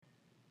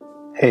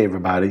Hey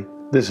everybody,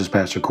 this is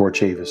Pastor Cord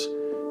Chavis.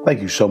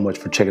 Thank you so much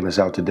for checking us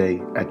out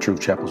today at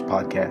Truth Chapel's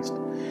podcast.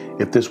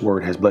 If this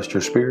word has blessed your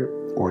spirit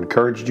or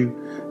encouraged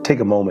you, take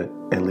a moment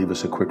and leave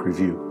us a quick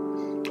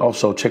review.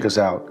 Also, check us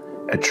out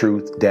at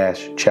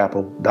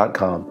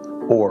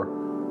truth-chapel.com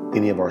or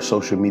any of our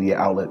social media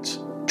outlets,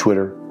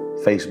 Twitter,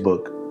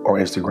 Facebook, or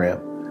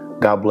Instagram.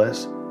 God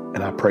bless,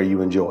 and I pray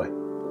you enjoy.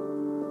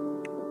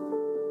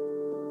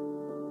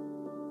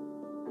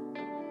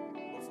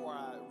 Before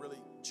I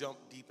really jump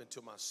deep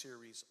into my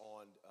series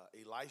on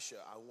Elisha,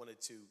 I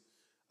wanted to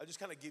just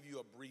kind of give you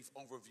a brief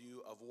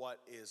overview of what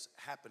is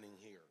happening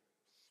here.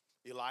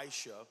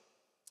 Elisha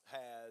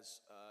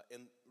has,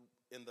 in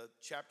the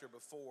chapter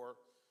before,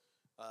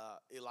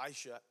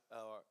 Elisha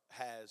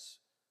has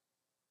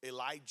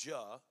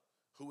Elijah,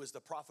 who is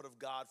the prophet of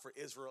God for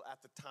Israel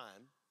at the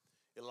time.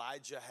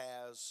 Elijah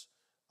has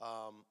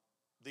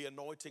the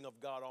anointing of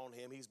God on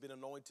him. He's been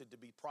anointed to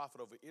be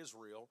prophet over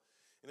Israel.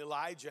 And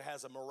Elijah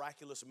has a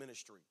miraculous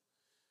ministry.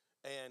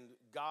 And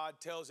God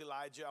tells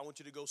Elijah, I want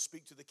you to go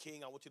speak to the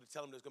king. I want you to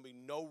tell him there's going to be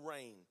no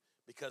rain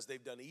because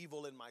they've done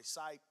evil in my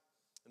sight.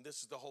 And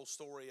this is the whole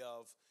story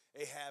of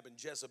Ahab and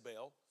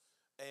Jezebel.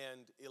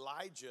 And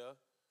Elijah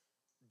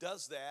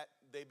does that.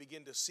 They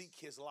begin to seek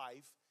his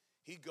life.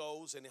 He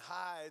goes and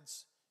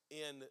hides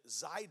in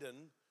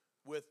Zidon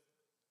with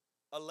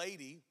a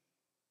lady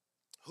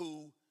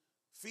who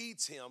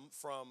feeds him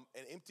from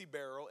an empty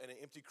barrel and an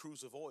empty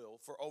cruse of oil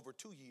for over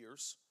 2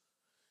 years.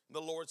 The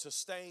Lord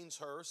sustains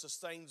her,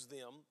 sustains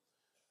them.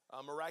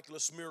 A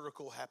miraculous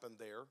miracle happened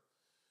there.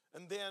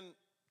 And then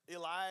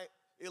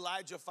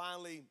Elijah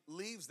finally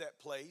leaves that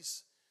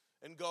place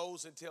and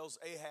goes and tells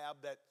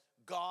Ahab that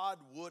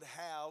God would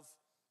have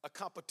a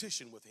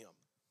competition with him.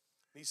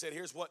 He said,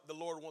 here's what the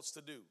Lord wants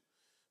to do.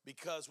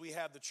 Because we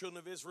have the children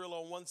of Israel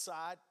on one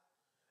side,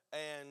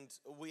 and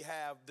we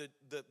have the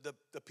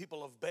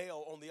people of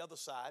Baal on the other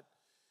side.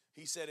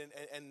 He said,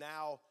 and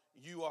now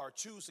you are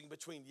choosing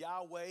between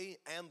Yahweh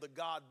and the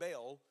god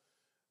Baal,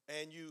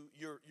 and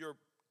you're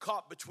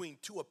caught between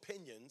two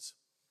opinions.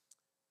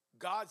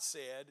 God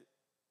said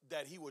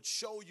that he would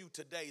show you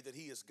today that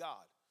he is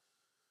God.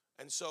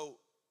 And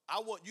so I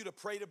want you to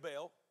pray to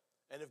Baal,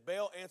 and if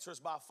Baal answers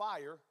by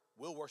fire,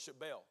 we'll worship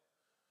Baal.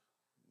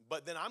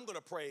 But then I'm going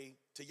to pray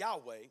to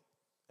Yahweh,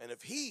 and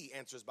if he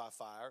answers by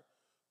fire,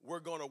 we're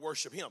going to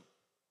worship him.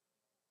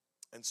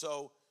 And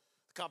so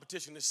the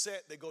competition is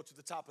set. They go to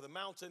the top of the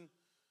mountain.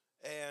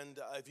 And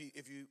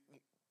if you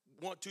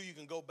want to, you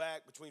can go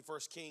back between 1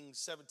 Kings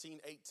 17,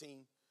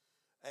 18,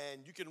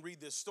 and you can read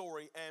this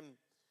story. And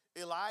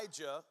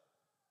Elijah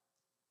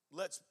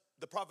lets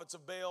the prophets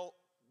of Baal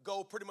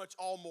go pretty much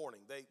all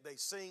morning. They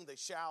sing, they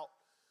shout,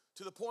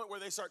 to the point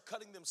where they start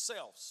cutting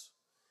themselves.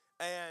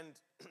 And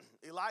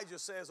Elijah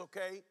says,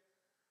 okay,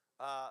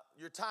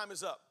 your time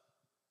is up.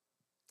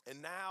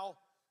 And now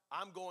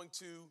I'm going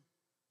to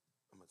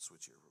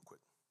switch here real quick.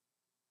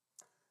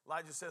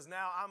 Elijah says,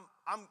 now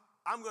I'm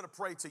going to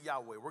pray to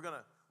Yahweh. We're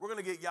going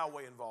to get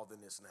Yahweh involved in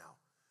this now.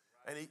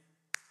 And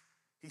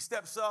he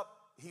steps up,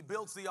 he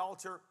builds the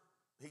altar,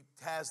 he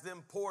has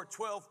them pour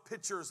 12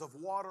 pitchers of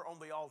water on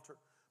the altar,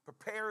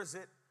 prepares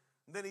it,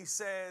 and then he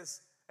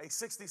says a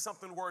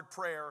 60-something word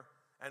prayer,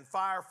 and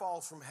fire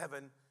falls from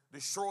heaven,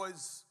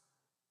 destroys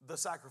the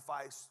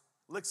sacrifice,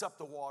 licks up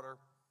the water,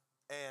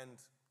 and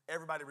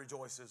everybody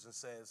rejoices and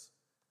says,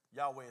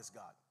 Yahweh is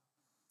God.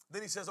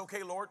 Then he says,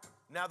 okay, Lord,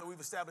 now that we've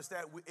established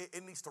that,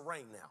 it needs to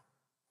rain now.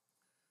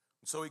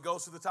 So he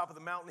goes to the top of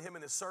the mountain, him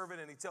and his servant,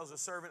 and he tells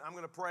his servant, I'm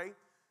going to pray.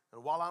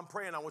 And while I'm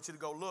praying, I want you to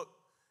go look.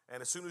 And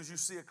as soon as you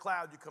see a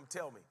cloud, you come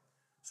tell me.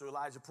 So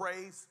Elijah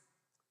prays.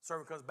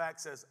 Servant comes back,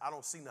 says, I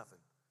don't see nothing.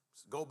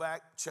 So go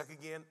back, check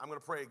again. I'm going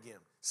to pray again.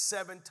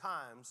 7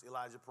 times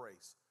Elijah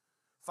prays.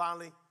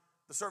 Finally,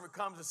 the servant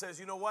comes and says,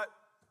 you know what?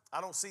 I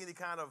don't see any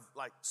kind of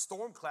like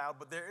storm cloud,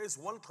 but there is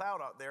one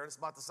cloud out there, and it's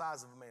about the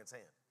size of a man's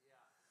hand.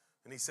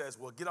 And he says,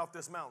 well, get off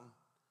this mountain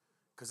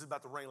because it's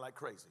about to rain like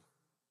crazy.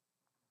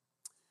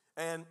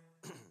 And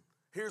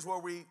here's where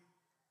we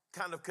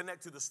kind of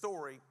connect to the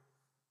story.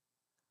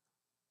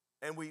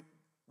 And we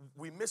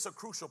miss a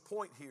crucial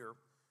point here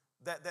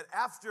that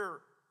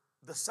after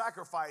the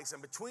sacrifice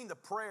and between the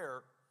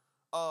prayer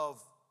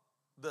of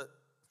the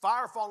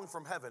fire falling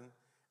from heaven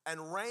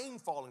and rain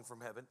falling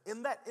from heaven,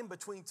 in that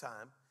in-between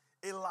time,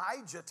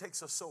 Elijah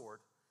takes a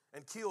sword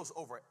and kills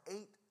over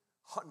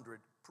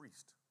 800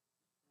 priests.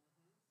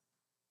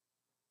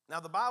 Now,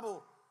 the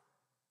Bible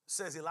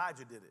says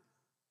Elijah did it.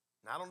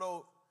 Now, I don't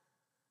know.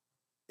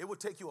 It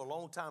would take you a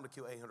long time to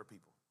kill 800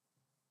 people.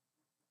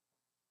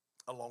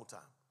 A long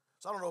time.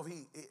 So I don't know if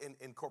he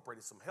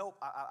incorporated some help.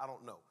 I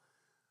don't know.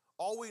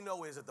 All we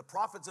know is that the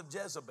prophets of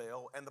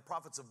Jezebel and the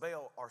prophets of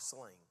Baal are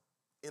slain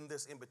in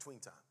this in-between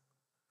time.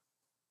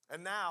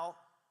 And now,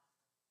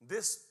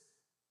 this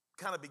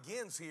kind of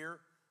begins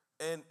here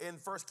in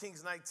 1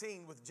 Kings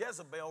 19 with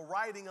Jezebel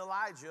writing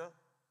Elijah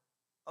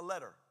a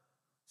letter.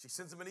 She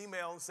sends him an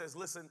email and says,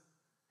 listen,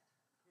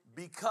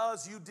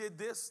 because you did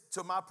this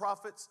to my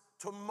prophets,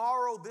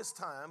 tomorrow this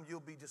time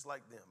you'll be just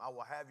like them. I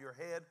will have your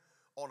head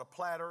on a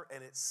platter,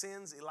 and it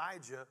sends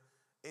Elijah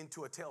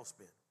into a tailspin.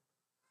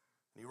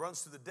 And he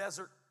runs to the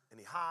desert and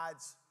he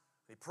hides.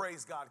 And he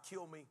prays, God,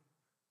 kill me.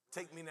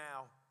 Take me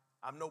now.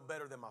 I'm no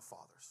better than my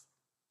fathers.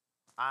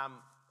 I'm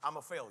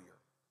a failure.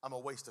 I'm a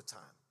waste of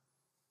time.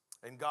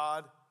 And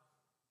God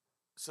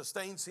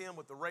sustains him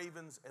with the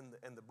ravens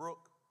and the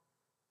brook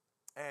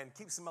and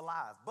keeps him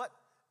alive. But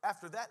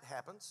after that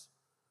happens,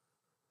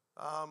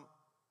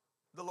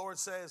 the Lord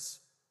says,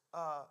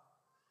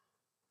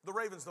 the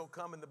ravens don't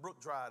come and the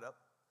brook dried up.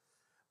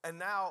 And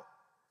now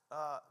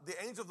the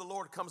angel of the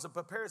Lord comes and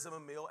prepares him a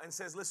meal and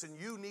says, listen,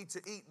 you need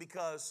to eat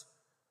because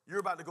you're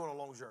about to go on a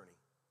long journey.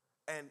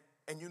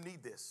 And you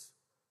need this.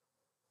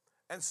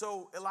 And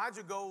so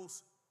Elijah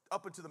goes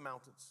up into the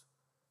mountains.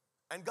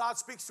 And God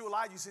speaks to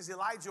Elijah. He says,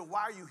 Elijah,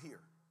 why are you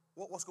here?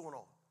 What's going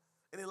on?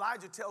 And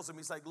Elijah tells him,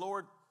 he's like,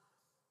 Lord,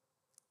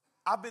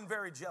 I've been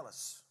very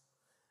jealous.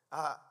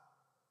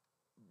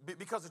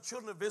 Because the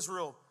children of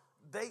Israel,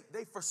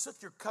 they forsook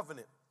your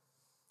covenant.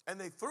 And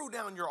they threw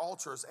down your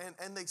altars.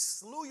 And they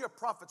slew your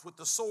prophets with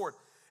the sword.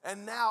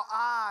 And now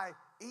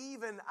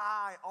even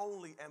I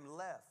only am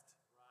left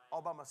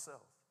all by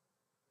myself.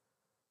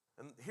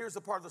 And here's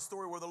the part of the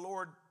story where the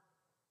Lord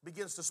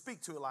begins to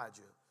speak to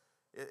Elijah.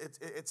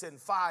 It's in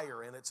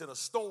fire, and it's in a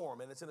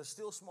storm, and it's in a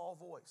still small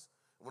voice.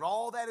 When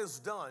all that is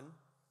done,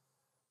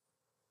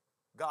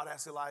 God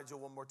asks Elijah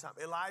one more time,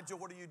 Elijah,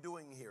 what are you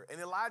doing here?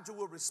 And Elijah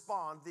will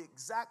respond the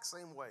exact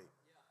same way.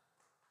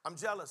 I'm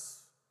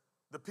jealous.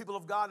 The people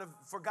of God have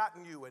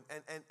forgotten you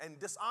and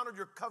dishonored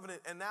your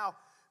covenant, and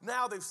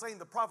now they've slain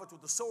the prophets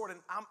with the sword, and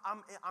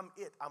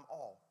I'm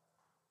all.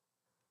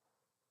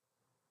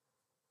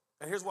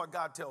 And here's what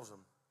God tells him.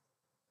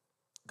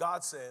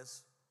 God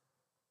says,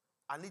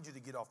 I need you to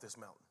get off this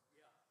mountain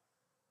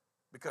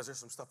because there's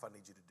some stuff I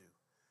need you to do.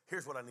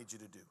 Here's what I need you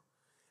to do.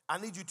 I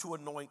need you to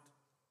anoint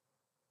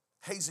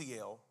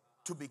Hazael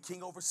to be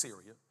king over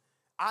Syria.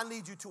 I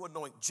need you to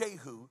anoint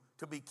Jehu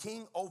to be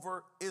king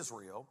over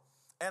Israel.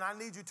 And I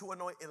need you to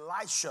anoint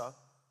Elisha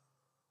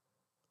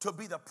to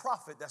be the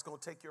prophet that's going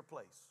to take your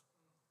place.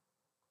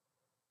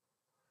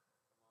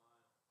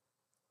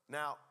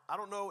 Now, I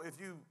don't know if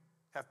you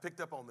have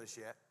picked up on this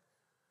yet,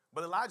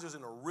 but Elijah's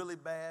in a really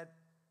bad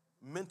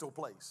mental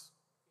place.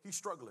 He's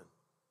struggling.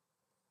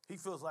 He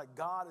feels like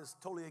God is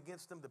totally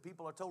against him. The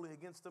people are totally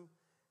against him.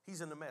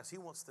 He's in a mess. He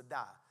wants to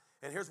die.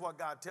 And here's what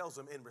God tells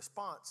him in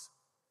response.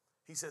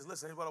 He says,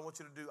 listen, here's what I want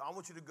you to do. I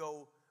want you to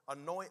go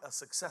anoint a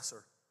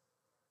successor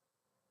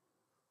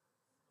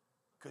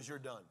because you're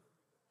done.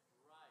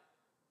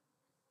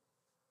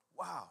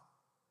 Wow.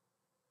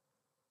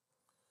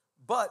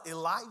 But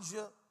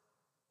Elijah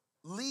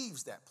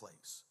leaves that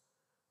place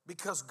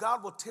because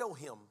God will tell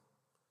him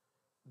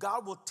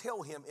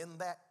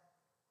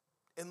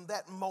in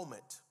that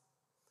moment.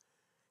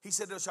 He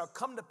said, it shall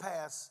come to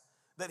pass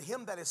that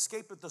him that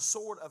escapeth the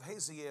sword of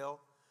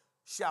Hazael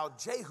shall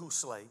Jehu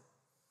slay,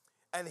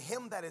 and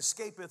him that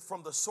escapeth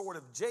from the sword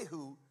of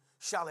Jehu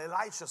shall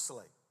Elisha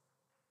slay.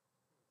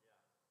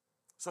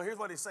 So here's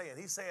what he's saying.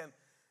 He's saying,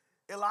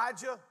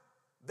 Elijah,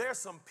 there's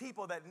some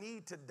people that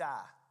need to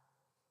die,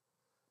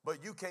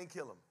 but you can't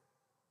kill them.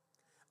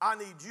 I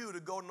need you to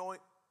go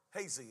anoint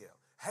Hazael.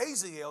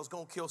 Hazael's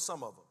going to kill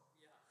some of them.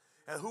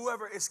 And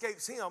whoever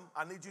escapes him,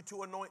 I need you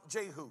to anoint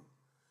Jehu,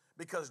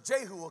 because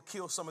Jehu will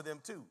kill some of them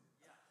too.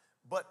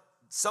 But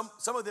some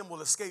of them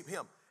will escape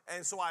him.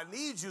 And so I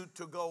need you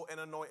to go and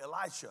anoint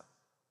Elisha.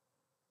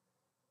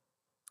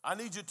 I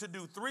need you to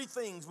do 3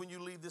 things when you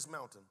leave this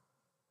mountain.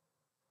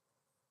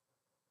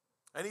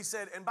 And he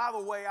said, and by the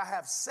way, I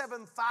have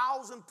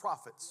 7,000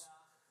 prophets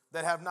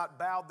that have not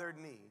bowed their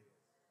knee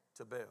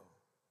to Baal.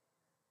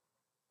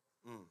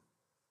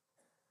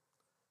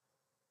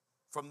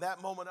 From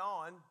that moment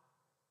on,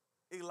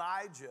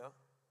 Elijah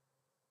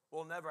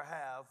will never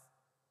have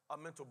a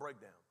mental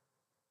breakdown.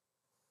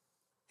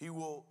 He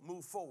will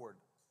move forward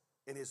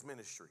in his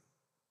ministry.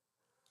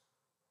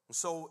 And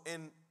so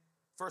in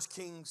 1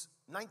 Kings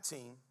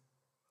 19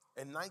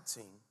 and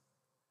 19,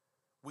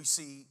 we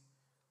see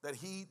that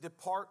he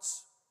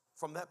departs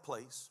from that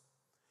place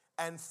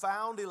and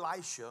found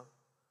Elisha,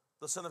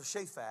 the son of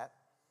Shaphat,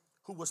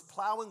 who was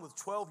plowing with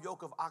 12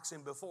 yoke of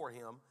oxen before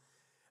him,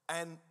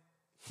 and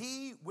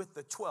he with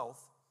the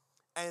 12th,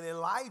 and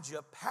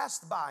Elijah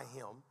passed by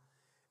him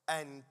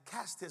and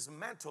cast his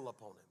mantle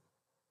upon him.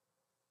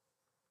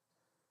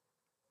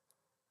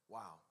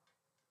 Wow.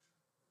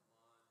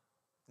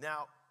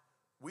 Now,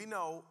 we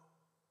know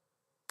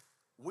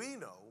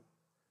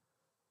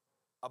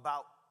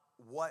about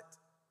what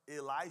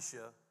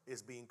Elisha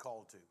is being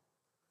called to.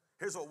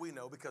 Here's what we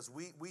know, because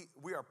we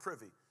are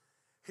privy.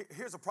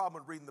 Here's a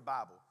problem with reading the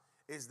Bible,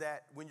 is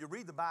that when you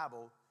read the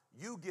Bible,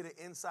 you get an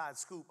inside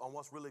scoop on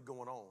what's really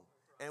going on.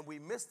 And we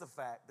miss the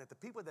fact that the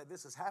people that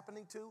this is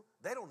happening to,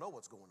 they don't know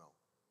what's going on.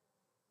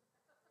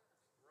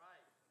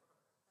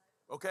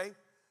 Okay?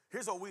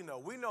 Here's what we know.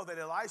 We know that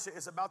Elisha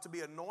is about to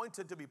be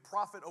anointed to be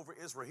prophet over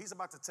Israel. He's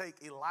about to take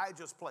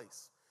Elijah's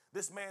place.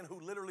 This man who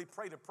literally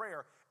prayed a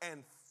prayer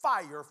and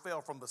fire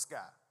fell from the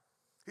sky.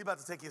 He's about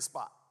to take his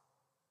spot.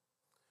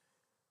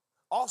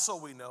 Also,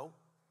 we know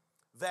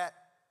that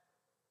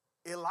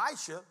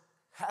Elisha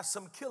has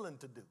some killing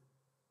to do.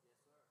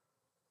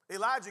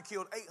 Elijah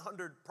killed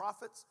 800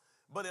 prophets,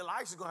 but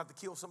Elisha's going to have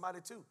to kill somebody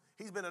too.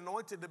 He's been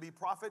anointed to be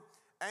prophet,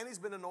 and he's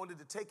been anointed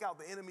to take out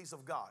the enemies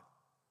of God.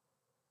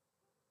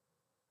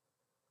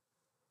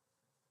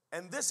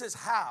 And this is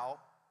how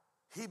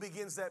he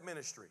begins that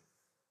ministry.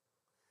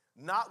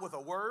 Not with a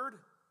word,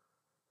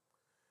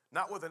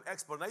 not with an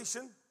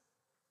explanation,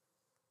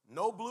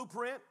 no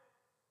blueprint,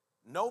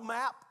 no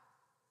map,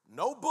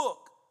 no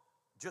book,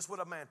 just with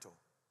a mantle.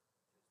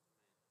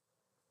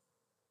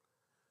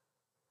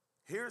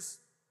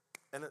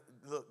 And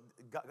look,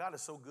 God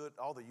is so good.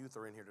 All the youth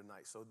are in here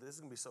tonight, so this is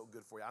going to be so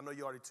good for you. I know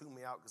you already tuned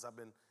me out because I've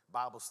been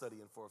Bible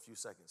studying for a few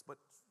seconds, but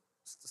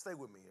stay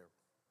with me here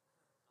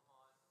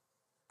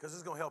because this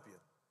is going to help you.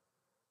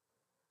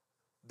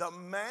 The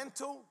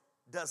mantle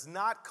does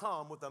not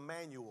come with a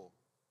manual.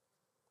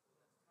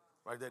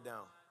 Write that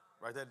down.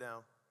 Write that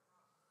down.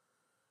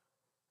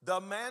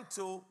 The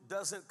mantle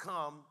doesn't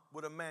come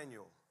with a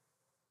manual.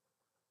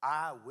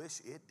 I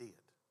wish it did.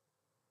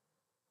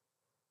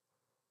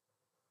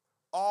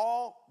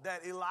 All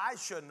that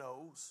Elisha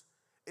knows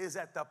is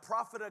that the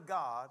prophet of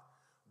God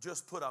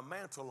just put a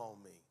mantle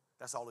on me.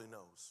 That's all he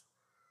knows.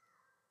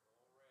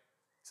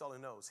 That's all he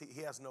knows.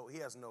 He has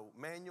no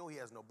manual. He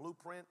has no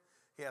blueprint.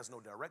 He has no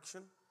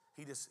direction.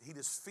 He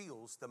just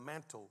feels the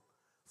mantle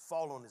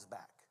fall on his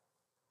back.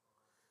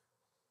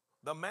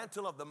 The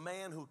mantle of the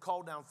man who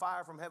called down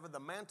fire from heaven, the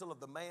mantle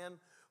of the man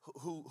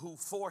who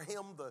for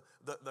him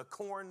the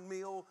corn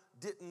meal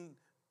didn't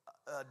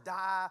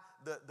die,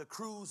 the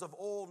cruse of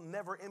oil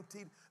never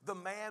emptied, the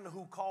man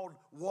who called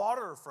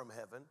water from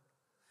heaven,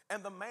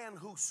 and the man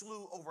who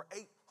slew over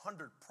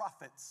 800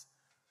 prophets,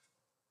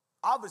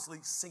 obviously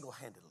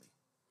single-handedly.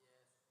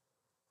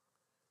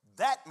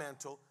 That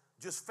mantle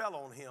just fell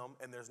on him,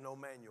 and there's no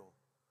manual.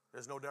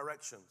 There's no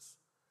directions.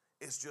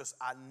 It's just,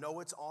 I know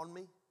it's on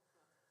me,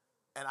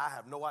 and I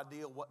have no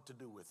idea what to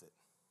do with it.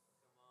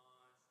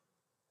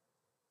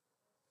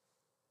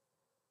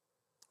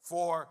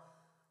 For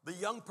the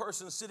young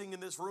person sitting in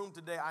this room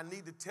today, I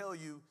need to tell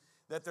you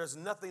that there's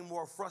nothing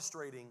more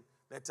frustrating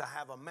than to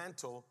have a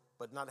mantle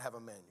but not have a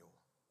manual.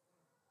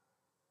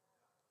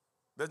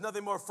 There's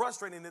nothing more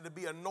frustrating than to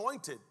be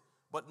anointed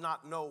but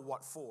not know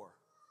what for.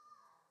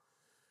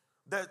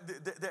 There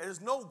is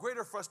no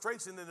greater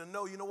frustration than to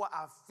know, you know what,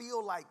 I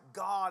feel like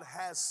God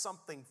has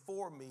something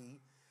for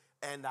me,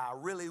 and I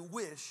really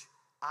wish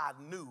I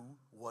knew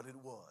what it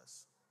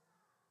was.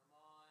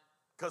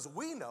 Because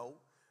we know,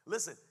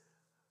 listen,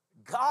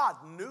 God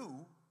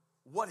knew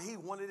what he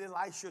wanted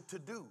Elisha to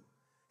do.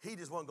 He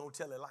just wasn't going to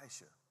tell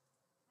Elisha.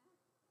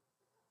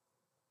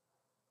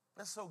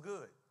 That's so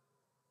good.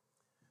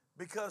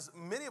 Because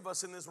many of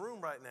us in this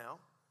room right now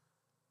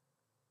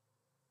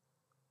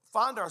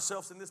find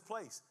ourselves in this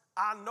place.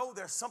 I know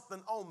there's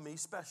something on me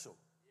special.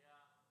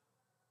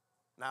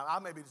 Now, I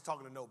may be just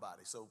talking to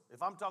nobody. So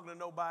if I'm talking to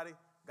nobody,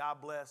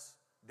 God bless.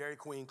 Dairy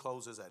Queen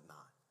closes at 9.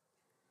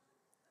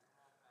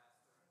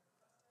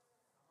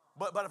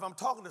 But if I'm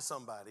talking to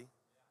somebody,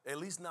 at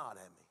least nod at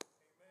me.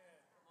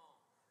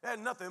 There's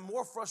nothing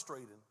more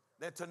frustrating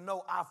than to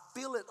know I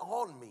feel it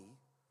on me.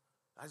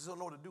 I just don't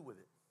know what to do with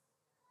it.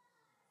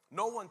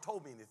 No one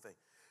told me anything.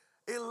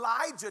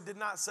 Elijah did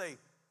not say,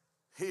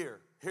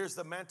 here's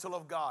the mantle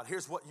of God.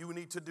 Here's what you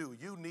need to do.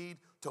 You need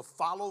to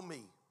follow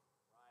me.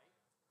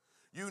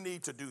 You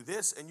need to do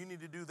this and you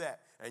need to do that.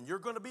 And you're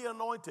going to be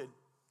anointed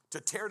to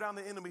tear down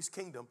the enemy's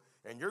kingdom.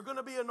 And you're going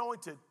to be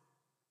anointed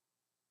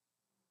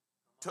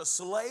to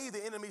slay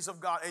the enemies of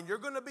God. And you're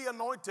going to be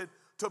anointed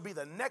to be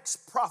the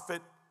next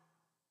prophet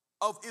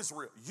of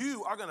Israel.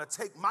 You are going to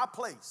take my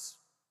place.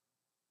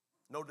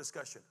 No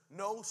discussion.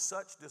 No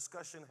such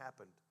discussion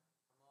happened.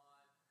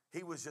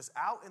 He was just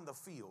out in the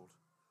field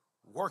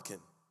working,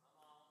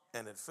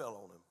 and it fell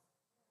on him.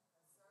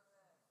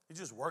 He's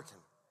just working.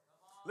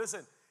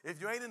 Listen,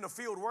 if you ain't in the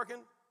field working,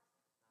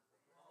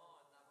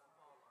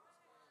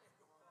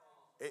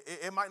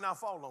 it might not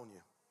fall on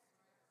you.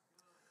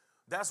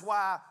 That's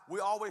why we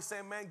always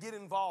say, man, get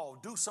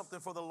involved. Do something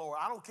for the Lord.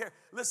 I don't care.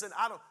 Listen,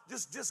 I don't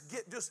just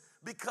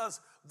because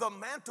the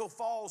mantle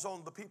falls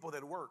on the people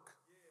that work.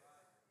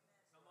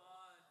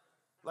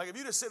 Like if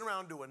you just sit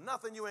around doing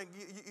nothing, you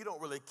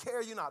don't really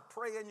care. You're not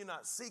praying. You're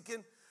not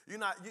seeking. You're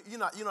not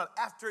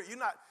after it.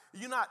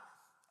 You're not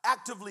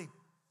actively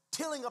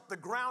tilling up the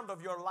ground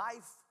of your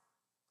life.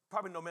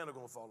 Probably no mantle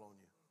going to fall on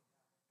you.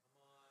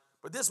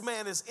 But this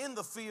man is in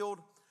the field,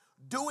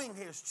 doing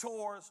his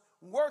chores,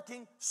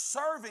 working,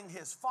 serving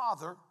his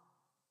father.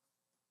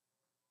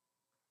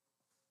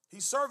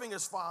 He's serving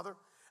his father,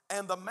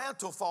 and the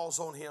mantle falls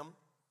on him.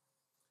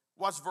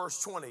 Watch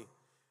verse 20.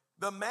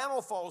 The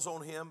mantle falls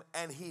on him,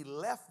 and he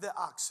left the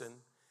oxen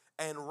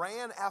and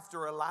ran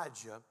after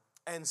Elijah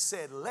and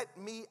said, let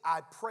me,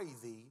 I pray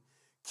thee,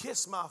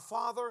 kiss my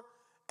father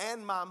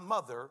and my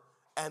mother,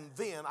 and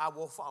then I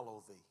will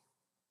follow thee.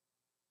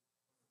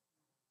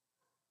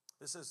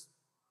 This is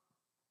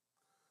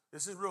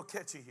real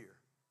catchy here.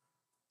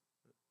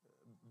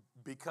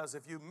 Because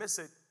if you miss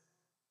it,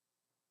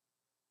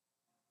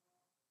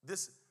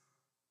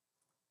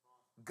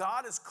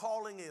 God is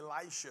calling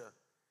Elisha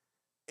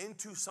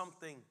into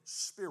something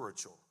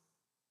spiritual.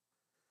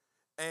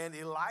 And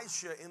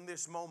Elisha in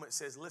this moment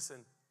says,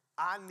 listen,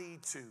 I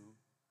need to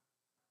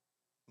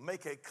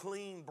make a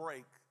clean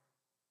break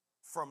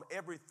from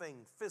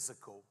everything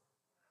physical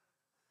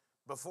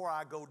before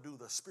I go do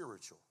the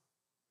spiritual.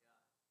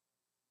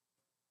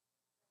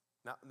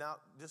 Now,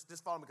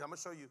 just follow me, because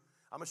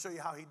I'm gonna show you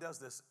how he does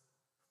this.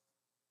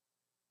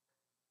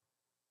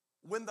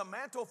 When the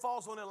mantle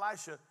falls on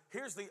Elisha,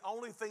 here's the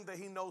only thing that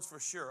he knows for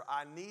sure.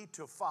 I need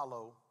to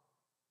follow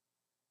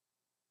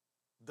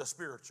the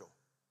spiritual.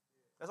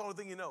 That's the only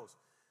thing he knows.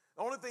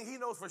 The only thing he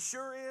knows for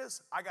sure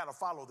is I got to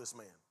follow this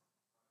man.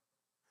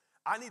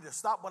 I need to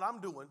stop what I'm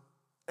doing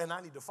and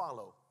I need to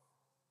follow.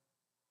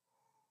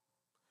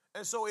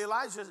 And so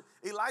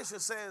Elisha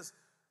says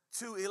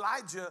to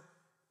Elijah,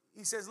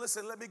 he says,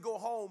 listen, let me go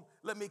home.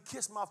 Let me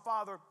kiss my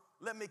father.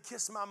 Let me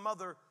kiss my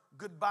mother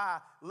goodbye.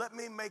 Let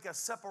me make a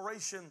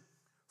separation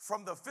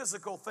from the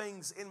physical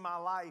things in my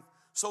life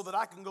so that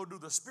I can go do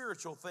the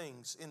spiritual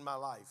things in my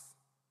life.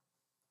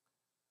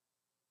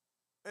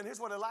 And here's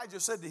what Elijah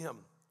said to him.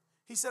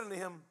 He said unto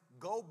him,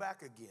 go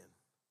back again,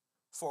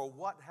 for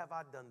what have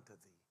I done to thee?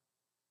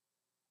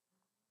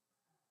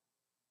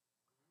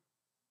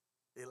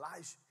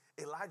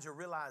 Elijah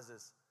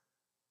realizes,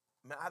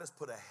 man, I just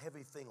put a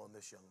heavy thing on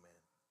this young man.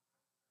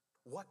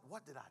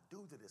 What did I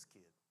do to this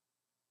kid?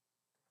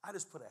 I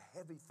just put a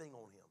heavy thing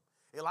on him.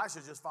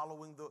 Elijah just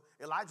following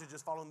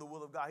the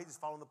will of God. He's just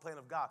following the plan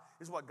of God.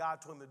 This is what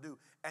God told him to do.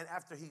 And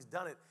after he's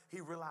done it,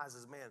 he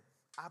realizes, man,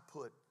 I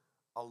put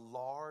a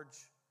large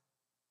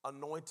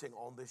anointing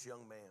on this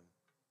young man.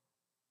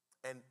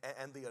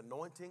 And the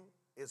anointing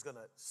is going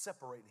to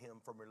separate him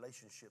from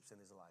relationships in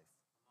his life.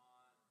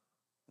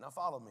 Now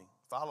follow me.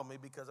 Follow me,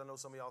 because I know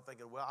some of y'all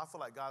thinking, well, I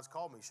feel like God's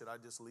called me. Should I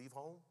just leave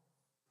home?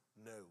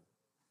 No.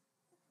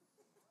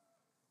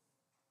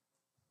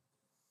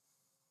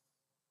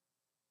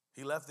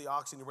 He left the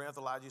ox and he ran with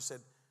Elijah. He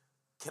said,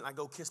 can I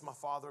go kiss my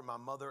father and my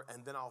mother,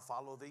 and then I'll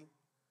follow thee?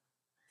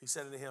 He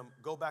said unto him,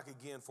 go back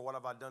again, for what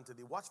have I done to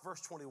thee? Watch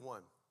verse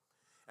 21.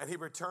 And he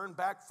returned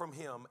back from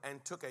him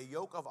and took a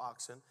yoke of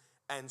oxen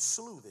and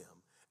slew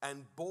them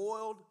and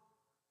boiled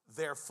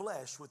their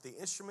flesh with the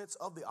instruments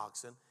of the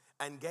oxen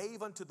and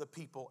gave unto the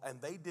people,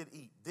 and they did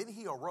eat. Then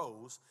he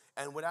arose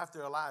and went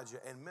after Elijah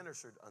and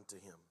ministered unto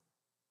him.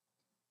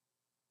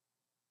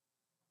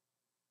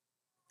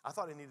 I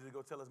thought he needed to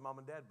go tell his mom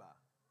and dad bye.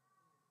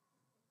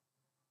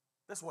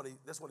 That's what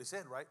he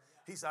said, right?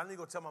 He said, I need to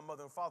go tell my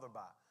mother and father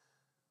bye.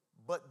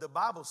 But the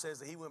Bible says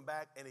that he went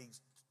back and he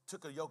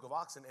took a yoke of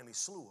oxen and he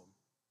slew them.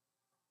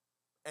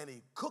 And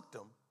he cooked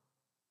them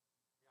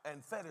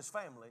and fed his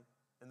family.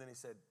 And then he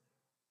said,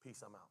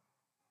 peace, I'm out.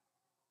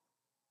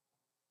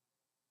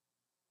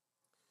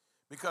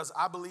 Because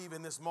I believe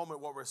in this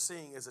moment what we're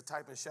seeing is a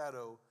type and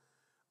shadow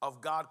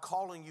of God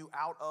calling you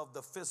out of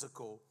the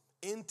physical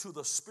into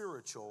the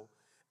spiritual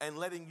and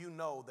letting you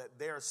know that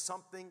there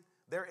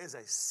is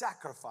a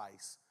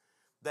sacrifice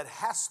that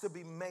has to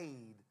be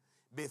made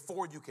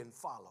before you can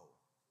follow.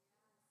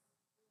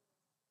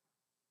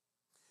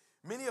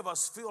 Many of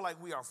us feel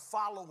like we are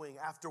following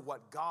after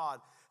what God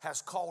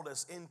has called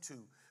us into.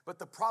 But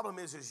the problem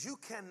is you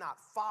cannot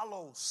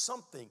follow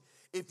something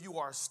if you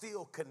are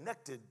still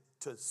connected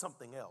to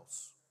something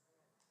else.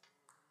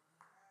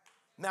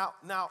 Now,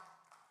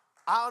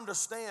 I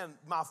understand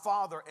my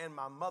father and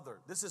my mother.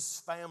 This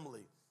is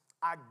family.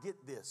 I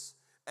get this.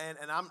 And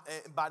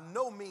by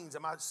no means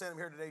am I standing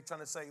here today trying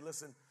to say,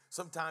 listen,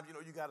 sometimes,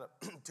 you got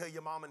to tell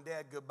your mom and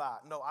dad goodbye.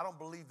 No, I don't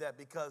believe that,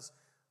 because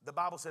the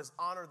Bible says,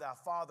 honor thy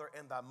father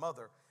and thy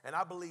mother. And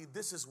I believe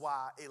this is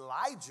why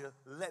Elijah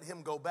let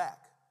him go back.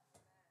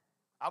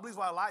 I believe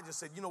why Elijah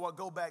said, you know what,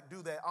 go back,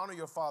 do that, honor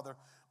your father,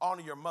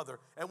 honor your mother.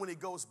 And when he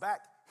goes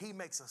back, he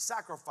makes a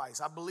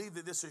sacrifice. I believe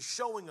that this is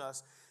showing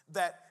us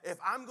that if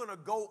I'm going to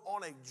go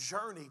on a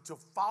journey to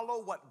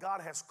follow what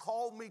God has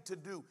called me to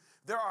do,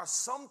 there are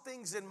some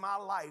things in my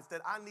life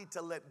that I need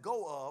to let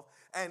go of,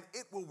 and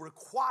it will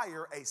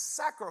require a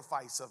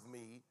sacrifice of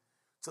me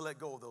to let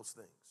go of those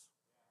things.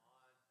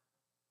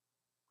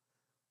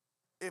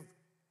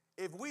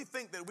 If we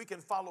think that we can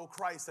follow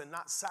Christ and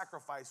not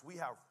sacrifice, we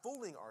are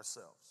fooling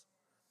ourselves.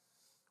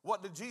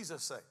 What did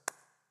Jesus say?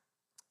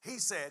 He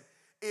said,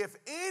 if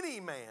any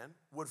man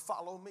would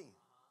follow me,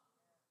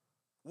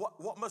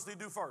 what must he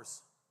do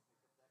first?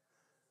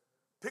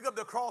 Pick up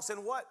the cross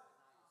and what?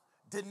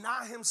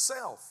 Deny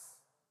himself.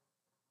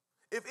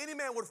 If any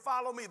man would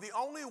follow me, the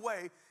only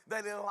way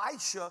that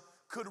Elisha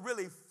could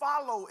really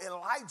follow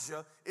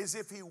Elijah is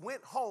if he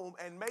went home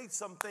and made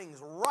some things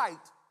right,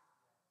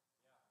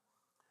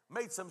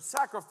 made some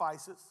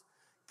sacrifices,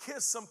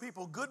 kissed some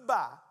people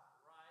goodbye,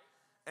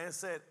 and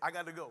said, I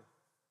got to go.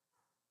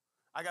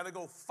 I got to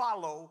go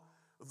follow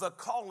the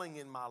calling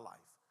in my life.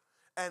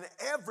 And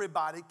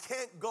everybody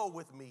can't go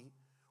with me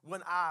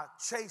when I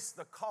chase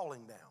the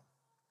calling down.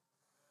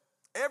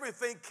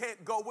 Everything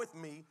can't go with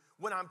me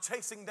when I'm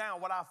chasing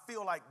down what I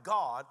feel like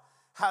God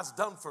has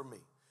done for me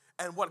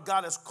and what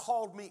God has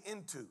called me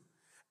into.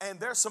 And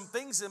there's some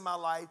things in my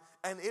life,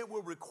 and it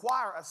will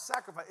require a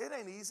sacrifice. It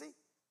ain't easy.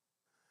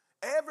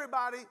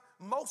 Everybody,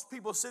 most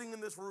people sitting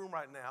in this room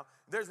right now,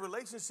 there's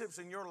relationships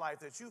in your life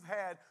that you've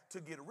had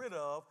to get rid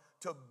of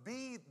to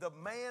be the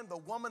man, the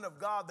woman of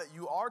God that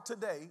you are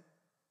today.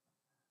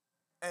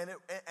 And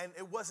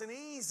it wasn't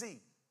easy.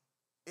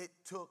 It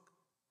took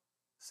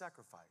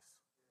sacrifice.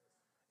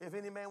 If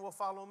any man will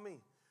follow me.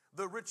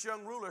 The rich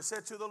young ruler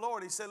said to the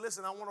Lord, he said,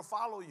 listen, I want to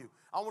follow you.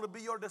 I want to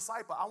be your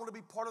disciple. I want to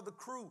be part of the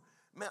crew.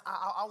 Man,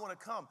 I want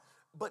to come.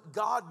 But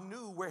God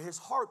knew where his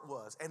heart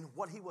was and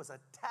what he was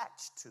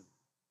attached to.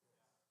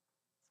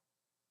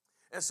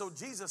 And so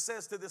Jesus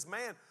says to this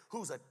man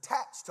who's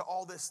attached to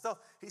all this stuff,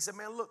 he said,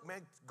 man, look,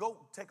 man, go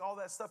take all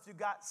that stuff you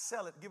got,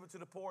 sell it, give it to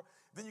the poor,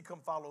 then you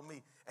come follow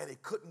me. And he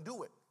couldn't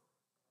do it.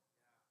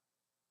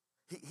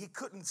 He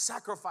couldn't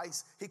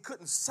sacrifice, he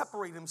couldn't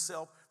separate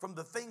himself from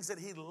the things that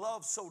he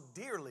loved so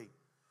dearly.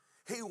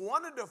 He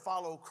wanted to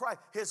follow Christ.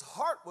 His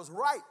heart was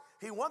right.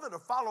 He wanted to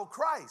follow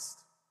Christ,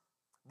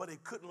 but he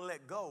couldn't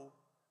let go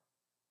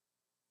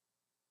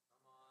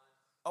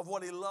of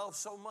what he loved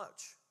so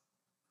much.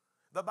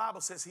 The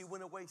Bible says he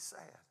went away sad.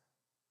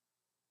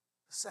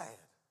 Sad.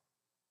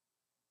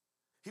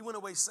 He went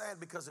away sad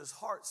because his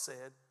heart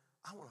said,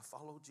 I want to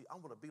follow Jesus. I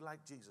want to be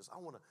like Jesus.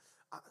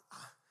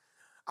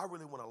 I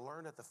really want to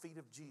learn at the feet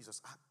of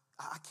Jesus.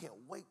 I can't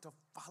wait to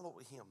follow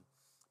him.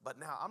 But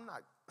now I'm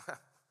not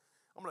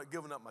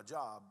giving up my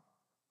job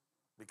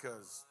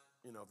because,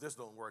 if this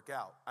don't work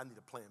out, I need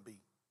a plan B.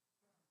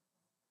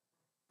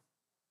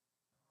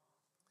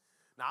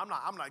 Now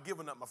I'm not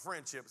giving up my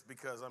friendships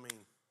because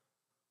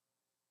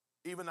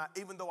even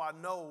though I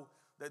know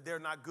that they're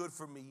not good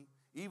for me,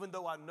 even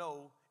though I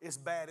know it's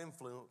bad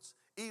influence,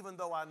 even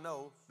though I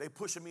know they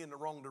pushing me in the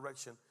wrong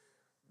direction,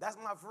 that's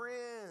my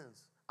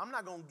friends. I'm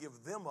not going to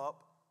give them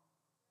up.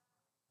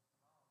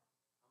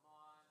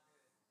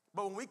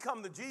 But when we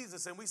come to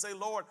Jesus and we say,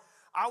 Lord,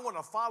 I want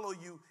to follow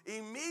you,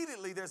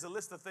 immediately there's a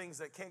list of things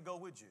that can't go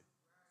with you.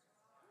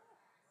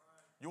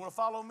 You want to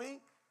follow me?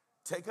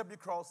 Take up your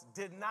cross,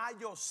 deny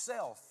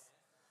yourself,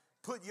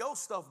 put your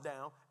stuff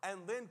down,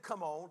 and then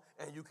come on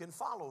and you can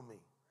follow me.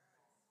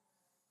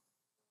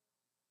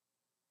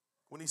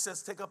 When he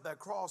says take up that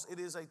cross, it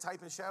is a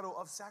type and shadow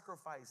of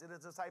sacrifice. It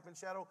is a type and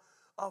shadow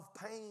of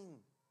pain.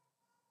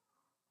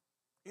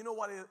 You know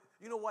what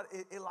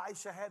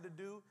Elisha had to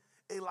do?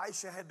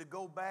 Elisha had to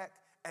go back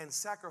and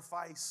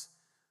sacrifice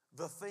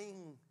the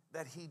thing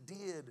that he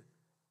did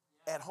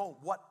at home.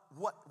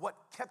 What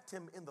kept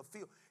him in the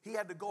field? He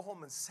had to go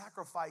home and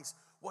sacrifice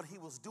what he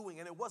was doing.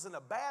 And it wasn't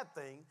a bad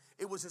thing.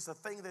 It was just a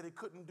thing that he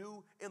couldn't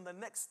do in the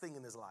next thing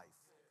in his life.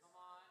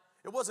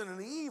 It wasn't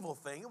an evil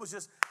thing. It was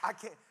just, I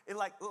can't,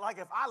 like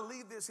if I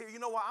leave this here, you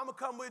know what? I'm going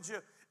to come with you,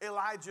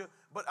 Elijah,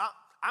 but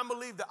I'm going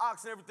to leave the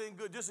ox and everything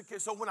good just in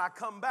case. So when I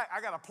come back,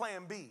 I got a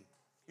plan B.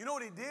 You know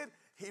what he did?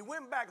 He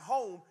went back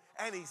home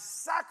and he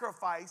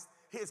sacrificed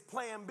his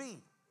plan B.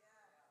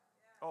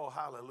 Oh,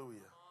 hallelujah.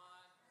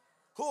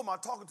 Who am I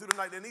talking to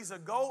tonight that needs to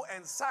go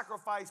and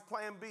sacrifice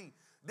plan B?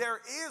 There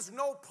is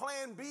no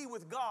plan B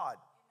with God.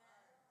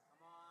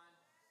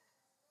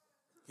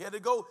 He had to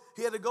go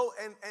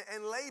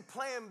and lay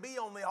plan B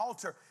on the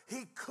altar.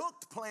 He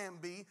cooked plan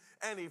B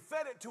and he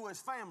fed it to his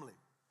family.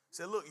 He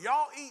said, look,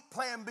 y'all eat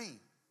plan B.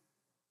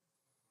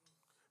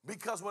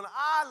 Because when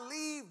I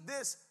leave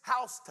this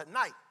house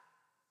tonight,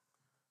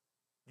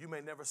 you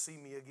may never see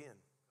me again.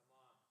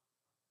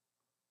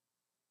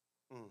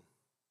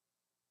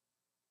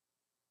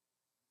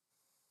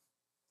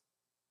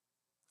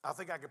 I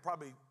think I could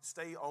probably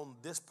stay on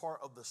this part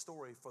of the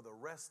story for the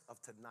rest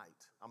of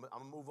tonight. I'm going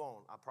to move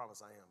on. I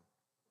promise I am.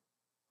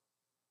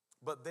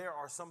 But there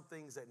are some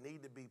things that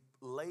need to be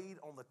laid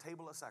on the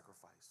table of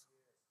sacrifice.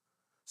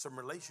 Some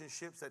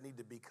relationships that need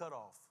to be cut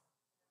off.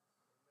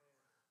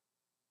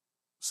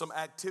 Some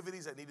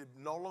activities that need to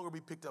no longer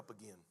be picked up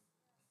again.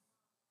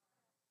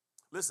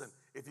 Listen,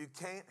 if you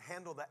can't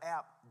handle the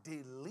app,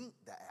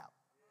 delete the app.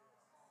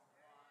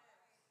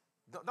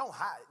 Don't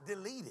hide it.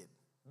 Delete it.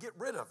 Get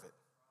rid of it.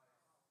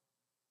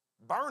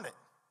 Burn it.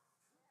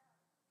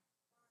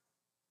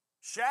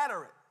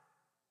 Shatter it.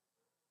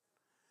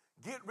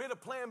 Get rid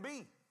of plan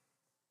B.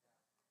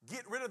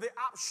 Get rid of the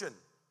option.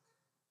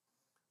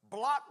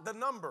 Block the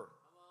number.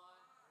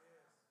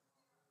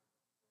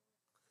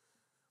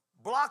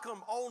 Block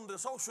them on the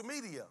social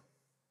media.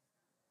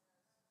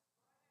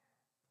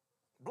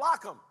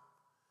 Block them.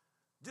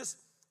 Just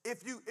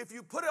if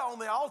you put it on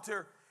the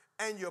altar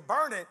and you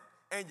burn it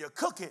and you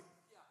cook it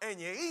and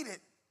you eat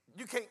it,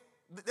 you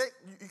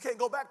can't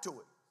go back to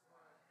it.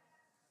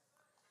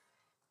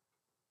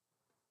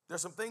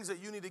 There's some things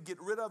that you need to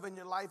get rid of in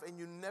your life, and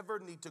you never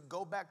need to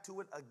go back to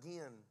it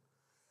again.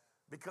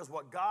 Because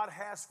what God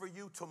has for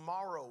you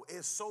tomorrow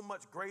is so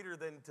much greater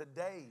than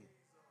today.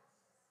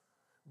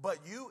 But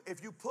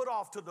if you put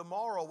off to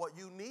tomorrow what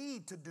you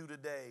need to do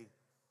today,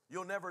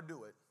 you'll never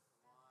do it.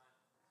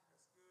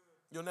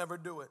 You'll never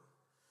do it.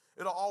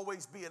 It'll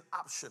always be an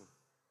option.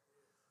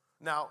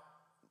 Now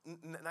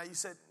you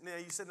said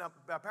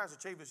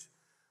Pastor Chavis,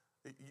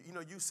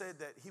 you said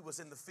that he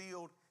was in the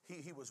field,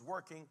 he was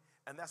working,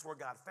 And that's where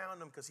God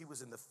found him, because he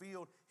was in the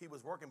field. He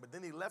was working, but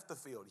then he left the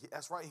field.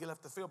 That's right, he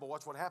left the field, but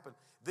watch what happened.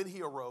 Then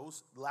he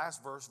arose,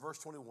 last verse, verse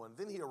 21.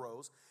 Then he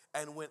arose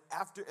and went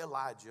after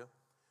Elijah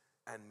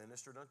and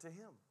ministered unto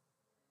him.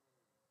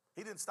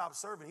 He didn't stop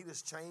serving. He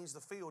just changed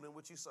the field in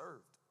which he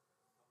served.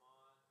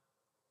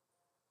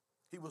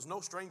 He was no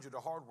stranger to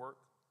hard work.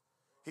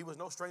 He was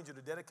no stranger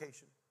to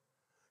dedication.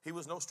 He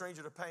was no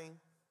stranger to pain.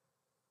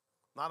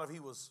 Not if he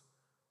was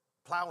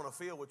plowing a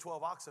field with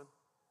 12 oxen.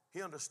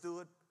 He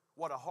understood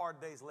what a hard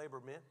day's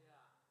labor meant.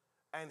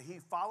 And he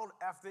followed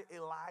after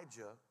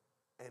Elijah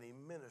and he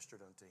ministered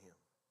unto him.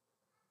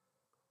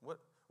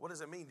 What does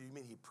it mean? Do you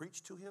mean he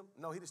preached to him?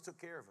 No, he just took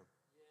care of him.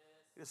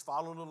 He just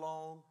followed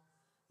along.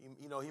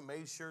 He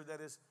made sure that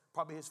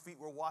probably his feet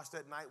were washed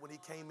at night when he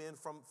came in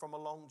from a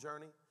long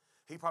journey.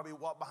 He probably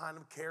walked behind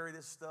him, carried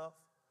his stuff.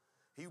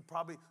 He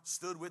probably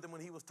stood with him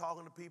when he was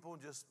talking to people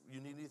and just,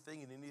 you need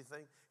anything, you need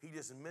anything. He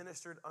just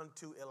ministered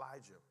unto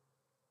Elijah.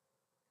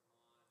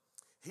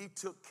 He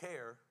took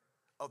care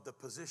of the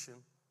position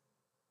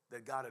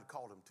that God had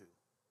called him to.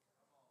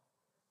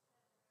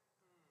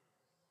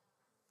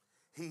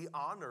 He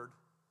honored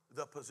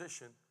the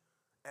position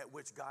at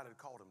which God had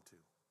called him to.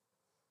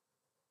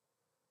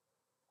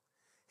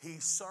 He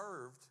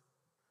served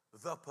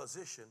the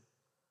position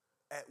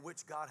at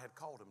which God had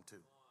called him to.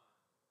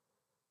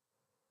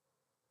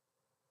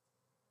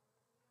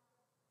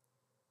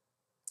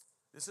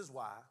 This is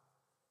why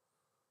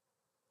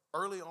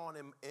early on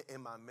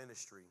in my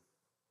ministry,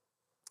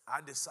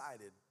 I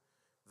decided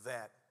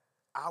that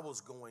I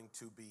was going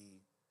to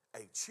be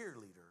a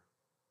cheerleader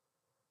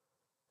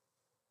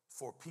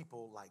for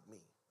people like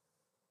me.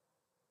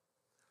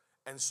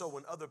 And so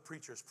when other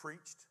preachers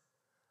preached,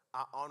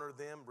 I honored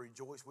them,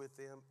 rejoiced with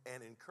them,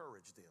 and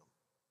encouraged them.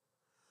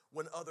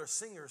 When other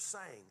singers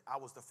sang, I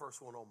was the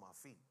first one on my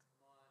feet.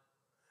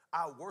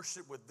 I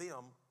worshiped with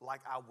them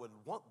like I would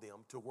want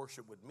them to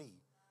worship with me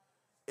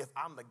if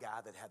I'm the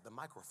guy that had the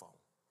microphone.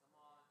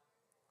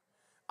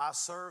 I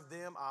served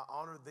them, I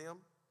honored them.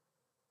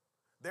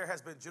 There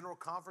has been general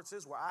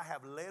conferences where I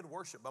have led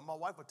worship, but my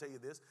wife will tell you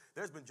this.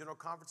 There's been general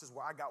conferences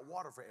where I got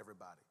water for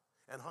everybody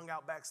and hung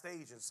out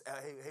backstage and said,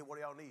 hey, what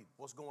do y'all need?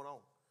 What's going on?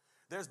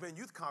 There's been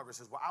youth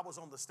congresses where I was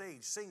on the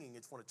stage singing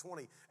in front of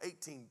 20,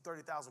 18,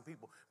 30,000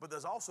 people. But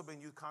there's also been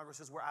youth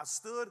congresses where I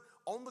stood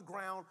on the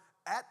ground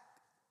at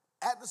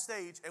the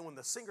stage, and when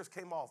the singers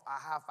came off, I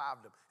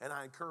high-fived them, and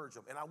I encouraged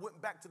them. And I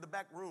went back to the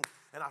back room,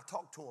 and I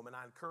talked to them, and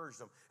I encouraged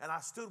them. And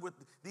I stood with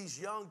these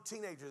young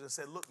teenagers and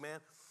said, look, man,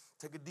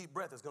 take a deep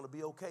breath. It's going to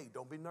be okay.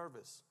 Don't be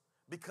nervous.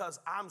 Because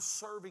I'm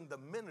serving the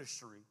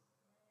ministry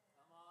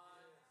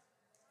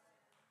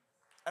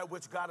at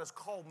which God has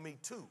called me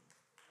to.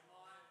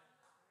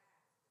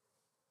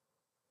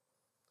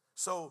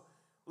 So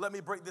let me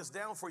break this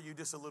down for you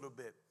just a little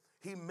bit.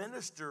 He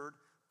ministered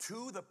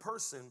to the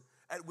person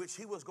at which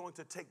he was going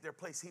to take their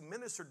place. He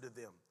ministered to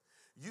them.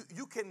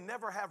 You can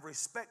never have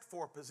respect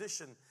for a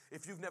position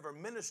if you've never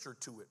ministered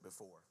to it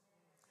before.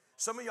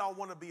 Some of y'all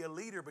want to be a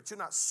leader, but you're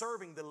not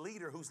serving the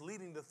leader who's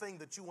leading the thing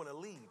that you want to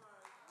lead.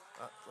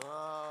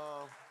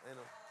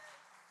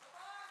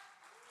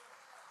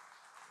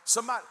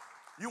 Somebody,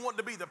 you want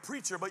to be the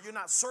preacher, but you're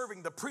not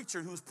serving the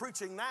preacher who's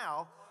preaching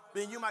now,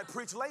 then you might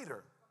preach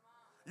later.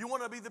 You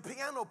want to be the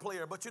piano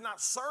player, but you're not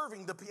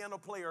serving the piano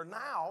player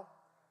now.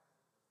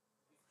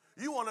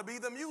 You want to be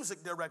the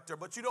music director,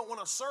 but you don't want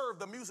to serve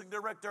the music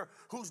director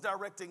who's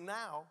directing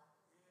now.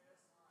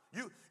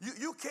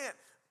 You can't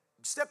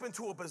step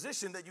into a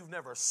position that you've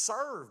never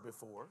served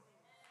before.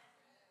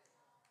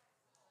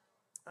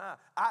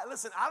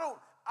 Listen,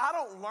 I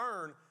don't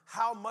learn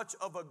how much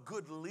of a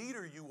good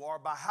leader you are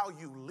by how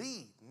you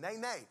lead.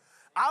 Nay.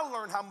 I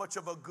learn how much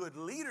of a good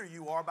leader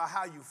you are by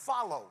how you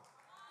follow.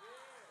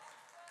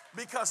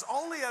 Because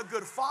only a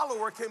good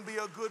follower can be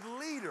a good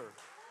leader.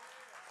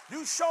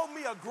 You show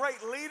me a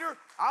great leader,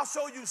 I'll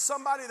show you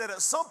somebody that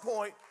at some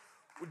point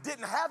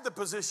didn't have the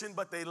position,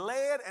 but they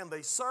led and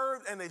they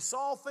served and they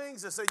saw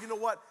things and said, you know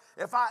what,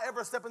 if I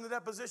ever step into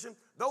that position,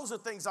 those are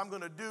things I'm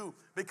going to do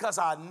because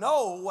I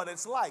know what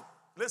it's like.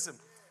 Listen,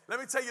 let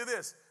me tell you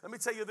this.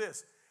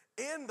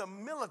 In the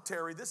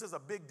military, this is a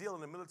big deal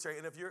in the military,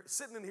 and if you're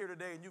sitting in here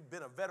today and you've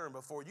been a veteran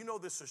before, you know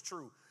this is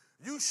true.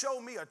 You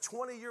show me a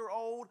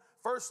 20-year-old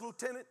first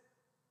lieutenant,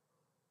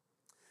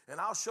 and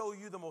I'll show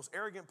you the most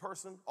arrogant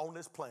person on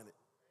this planet.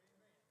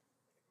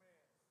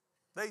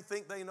 They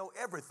think they know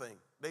everything.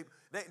 They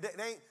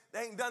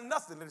ain't done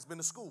nothing that has been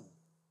to school.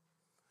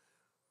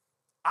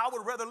 I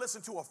would rather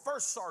listen to a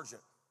first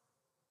sergeant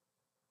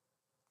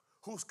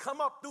who's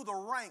come up through the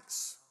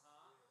ranks,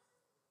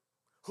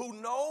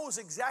 who knows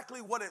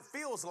exactly what it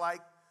feels like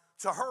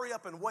to hurry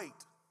up and wait.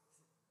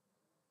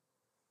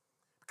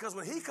 Because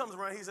when he comes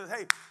around, he says,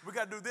 hey, we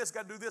got to do this,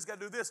 got to do this,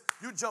 got to do this.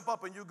 You jump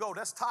up and you go.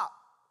 That's top.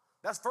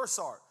 That's first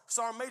sergeant.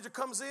 Sergeant major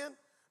comes in.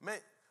 Man,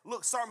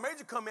 look, sergeant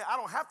major come in. I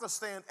don't have to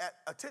stand at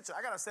attention.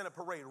 I got to stand at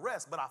parade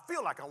rest, but I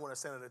feel like I want to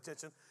stand at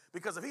attention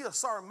because if he's a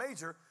sergeant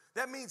major,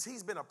 that means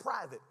he's been a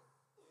private.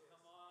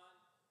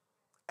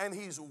 and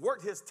he's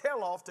worked his tail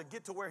off to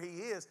get to where he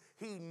is.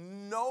 He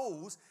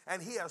knows,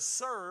 and he has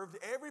served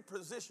every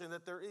position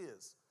that there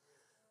is.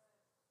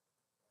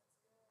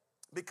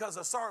 Because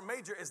a sergeant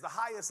major is the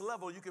highest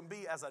level you can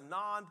be as a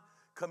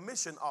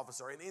non-commissioned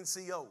officer, an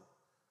NCO,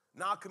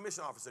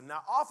 non-commissioned officer.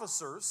 Now,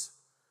 officers,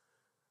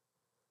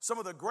 some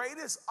of the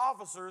greatest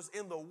officers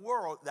in the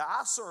world that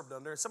I served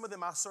under, and some of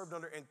them I served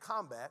under in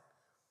combat,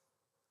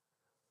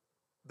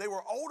 they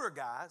were older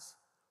guys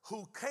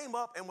who came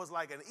up and was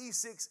like an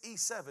E6,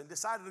 E7,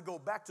 decided to go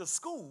back to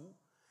school,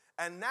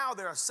 and now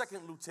they're a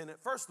second lieutenant,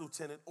 first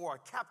lieutenant, or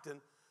a captain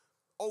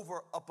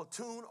over a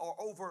platoon or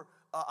over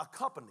a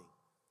company.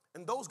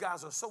 And those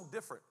guys are so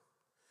different.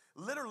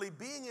 Literally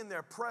being in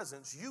their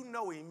presence, you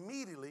know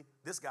immediately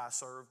this guy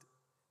served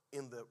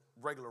in the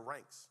regular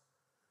ranks.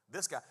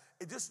 This guy,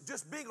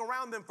 just being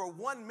around them for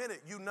 1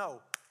 minute, you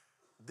know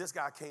this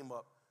guy came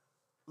up.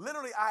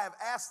 Literally, I have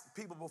asked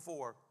people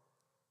before,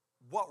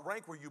 what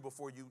rank were you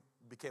before you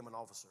became an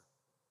officer?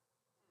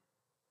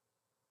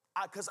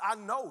 Because I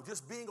know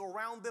just being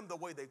around them, the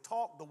way they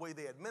talk, the way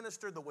they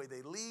administer, the way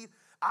they lead,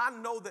 I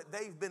know that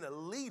they've been a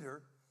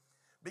leader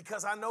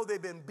because I know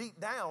they've been beat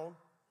down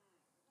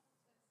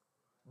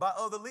by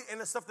other leaders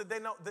and the stuff that they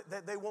know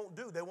that they won't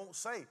do, they won't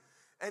say.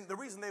 And the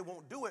reason they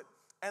won't do it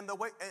and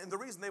the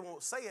reason they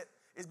won't say it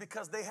is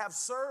because they have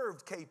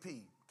served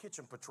KP,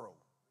 Kitchen Patrol.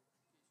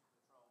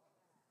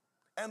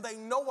 And they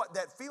know what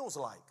that feels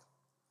like.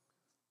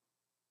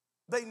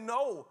 They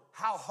know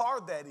how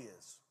hard that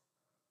is.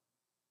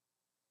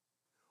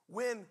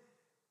 When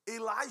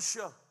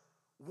Elisha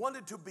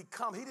wanted to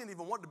become, he didn't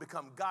even want to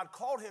become, God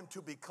called him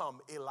to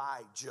become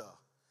Elijah.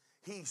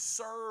 He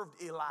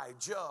served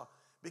Elijah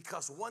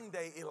because one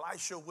day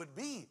Elisha would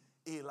be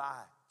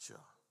Elijah.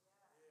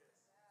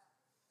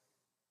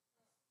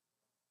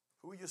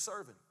 Who are you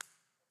serving?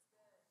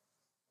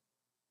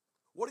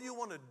 What do you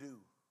want to do?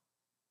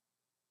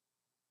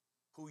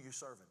 Who are you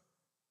serving?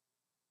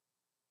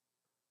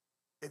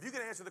 If you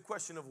can answer the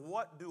question of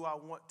what do I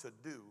want to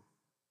do,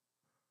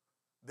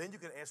 then you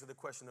can answer the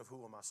question of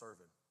who am I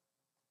serving?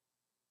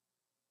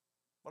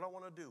 What do I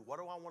want to do? What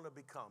do I want to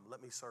become?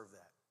 Let me serve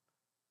that.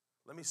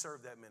 Let me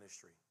serve that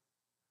ministry.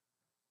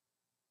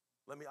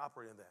 Let me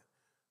operate in that.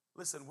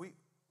 Listen, we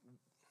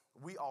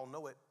all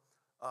know it.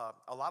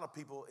 A lot of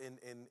people in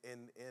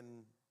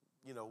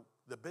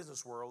the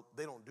business world,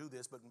 they don't do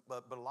this, but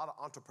a lot of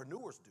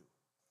entrepreneurs do.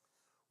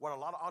 What a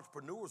lot of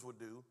entrepreneurs would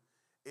do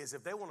is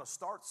if they want to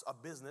start a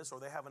business or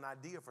they have an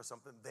idea for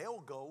something, they'll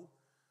go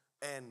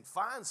and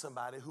find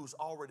somebody who's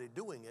already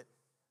doing it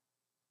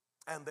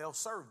and they'll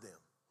serve them.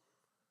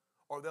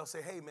 Or they'll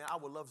say, hey, man, I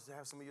would love to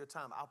have some of your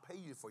time. I'll pay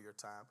you for your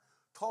time.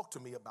 Talk to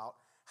me about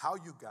how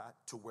you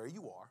got to where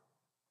you are.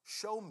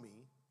 Show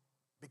me,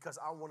 because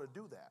I want to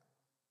do that.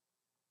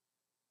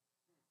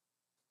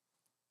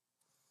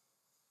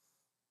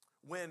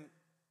 When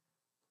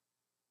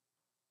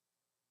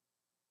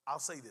I'll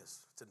say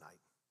this tonight,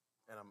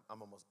 and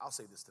I'll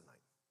say this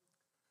tonight.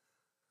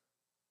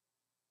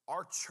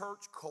 Our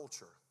church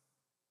culture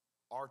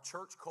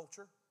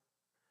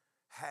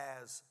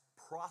has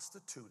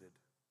prostituted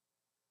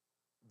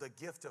the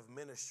gift of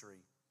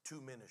ministry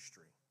to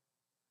ministry.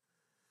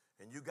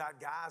 And you got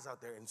guys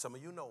out there, and some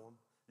of you know them,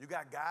 you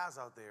got guys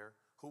out there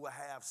who will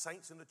have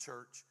saints in the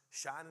church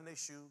shining their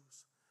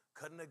shoes,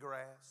 cutting their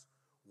grass,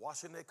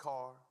 washing their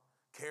car,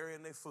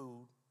 carrying their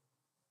food.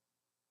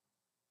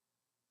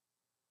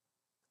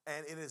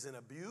 And it is an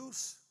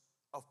abuse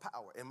of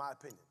power, in my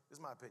opinion. This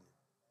is my opinion.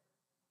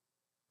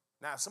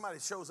 Now, if somebody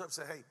shows up and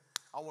says, hey,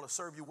 I want to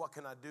serve you. What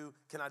can I do?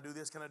 Can I do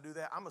this? Can I do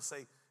that? I'm going to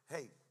say,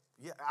 hey,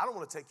 yeah, I don't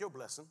want to take your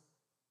blessing.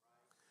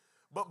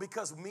 But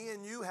because me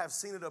and you have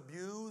seen it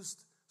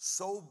abused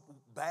so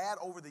bad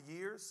over the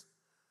years,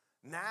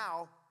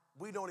 now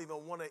we don't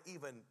even want to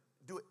even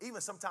do it. Even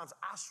sometimes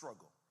I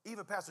struggle.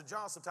 Even Pastor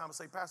John sometimes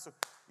say, Pastor,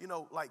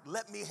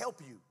 let me help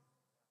you.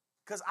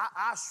 Because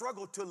I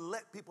struggle to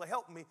let people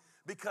help me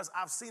because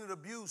I've seen it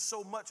abused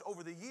so much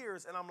over the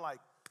years. And I'm like,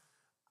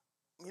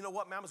 you know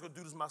what, man, I'm just going to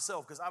do this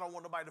myself because I don't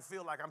want nobody to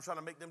feel like I'm trying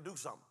to make them do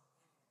something.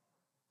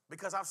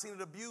 Because I've seen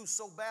it abused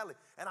so badly.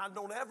 And I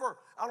don't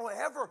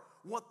ever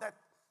want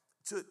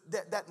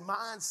that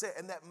mindset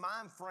and that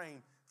mind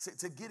frame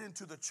to get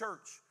into the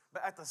church.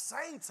 But at the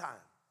same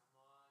time,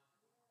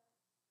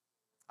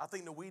 I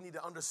think that we need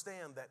to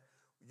understand that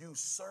you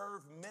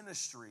serve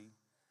ministry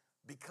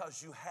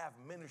because you have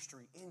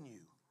ministry in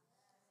you.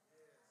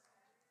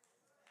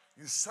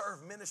 You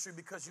serve ministry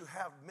because you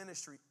have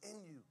ministry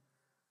in you.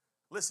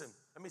 Listen,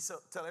 let me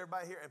tell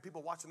everybody here and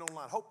people watching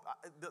online.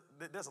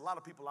 There's a lot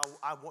of people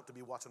I want to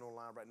be watching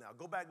online right now.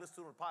 Go back, listen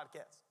to the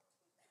podcast.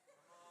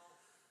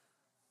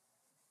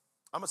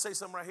 I'm going to say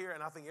something right here,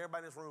 and I think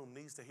everybody in this room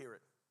needs to hear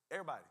it.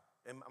 Everybody,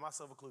 and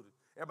myself included.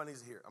 Everybody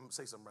needs to hear it. I'm going to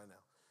say something right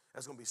now.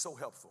 That's going to be so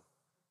helpful.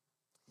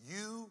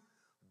 You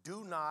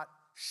do not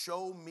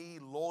show me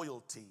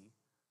loyalty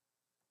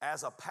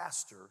as a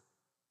pastor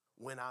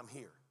when I'm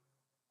here.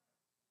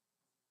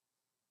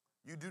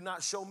 You do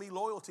not show me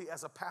loyalty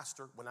as a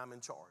pastor when I'm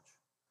in charge.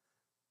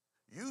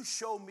 You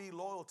show me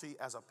loyalty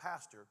as a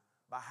pastor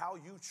by how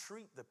you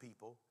treat the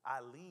people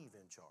I leave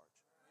in charge.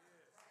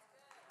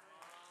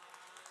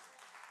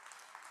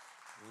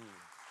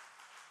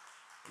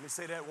 Let me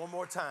say that one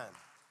more time.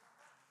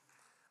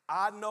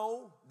 I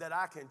know that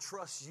I can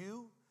trust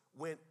you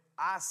when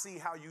I see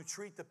how you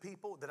treat the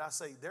people, that I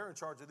say, they're in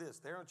charge of this,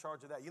 they're in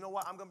charge of that. You know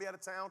what? I'm going to be out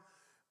of town.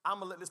 I'm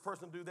going to let this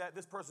person do that.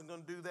 This person's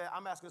going to do that.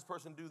 I'm asking this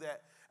person to do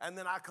that. And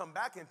then I come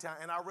back in town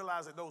and I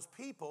realize that those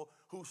people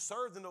who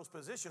served in those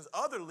positions,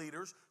 other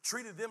leaders,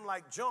 treated them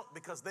like junk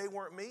because they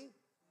weren't me.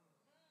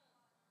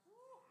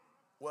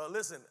 Well,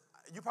 listen,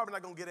 you're probably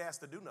not going to get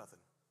asked to do nothing.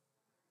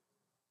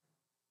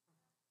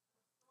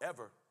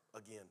 Ever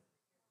again.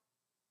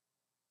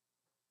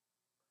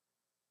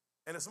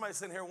 And if somebody's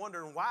sitting here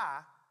wondering why,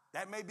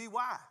 that may be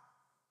why.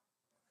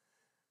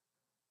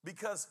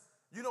 Because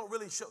you don't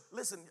really show.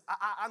 Listen,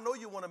 I know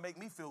you want to make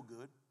me feel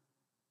good,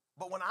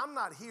 but when I'm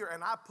not here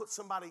and I put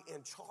somebody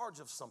in charge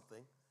of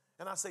something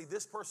and I say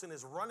this person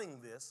is running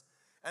this,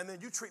 and then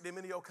you treat them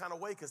any old kind of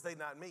way because they're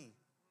not me.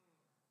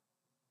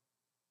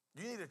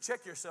 You need to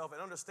check yourself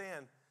and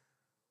understand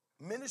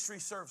ministry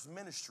serves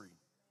ministry.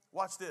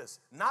 Watch this.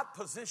 Not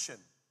position.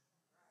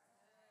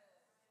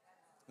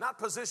 Not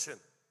position.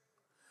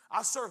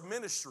 I serve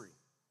ministry.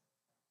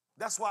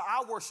 That's why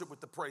I worship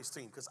with the praise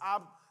team, because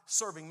I'm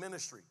serving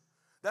ministry.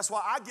 That's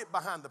why I get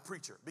behind the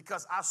preacher,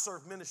 because I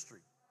serve ministry.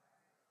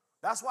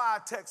 That's why I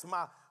text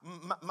my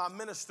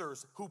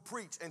ministers who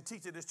preach and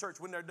teach at this church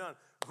when they're done.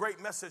 Great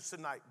message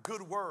tonight.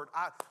 Good word.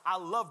 I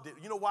loved it.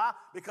 You know why?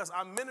 Because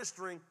I'm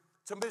ministering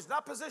to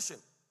not position.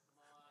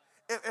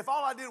 If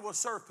all I did was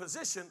serve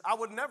position, I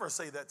would never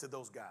say that to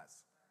those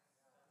guys.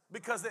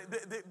 Because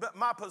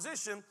my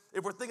position,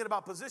 if we're thinking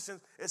about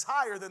positions, is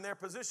higher than their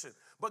position.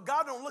 But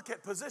God don't look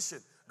at position.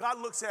 God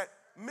looks at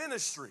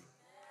ministry.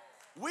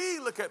 We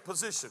look at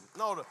position.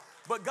 No,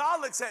 but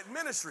God looks at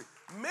ministry.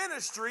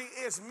 Ministry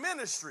is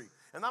ministry.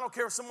 And I don't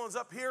care if someone's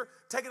up here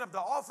taking up the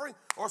offering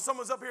or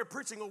someone's up here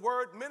preaching a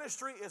word.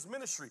 Ministry is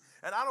ministry.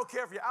 And I don't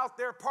care if you're out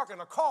there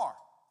parking a car.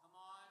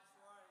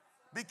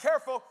 Be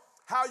careful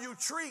how you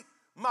treat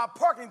my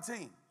parking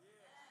team.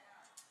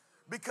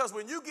 Because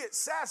when you get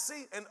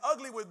sassy and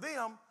ugly with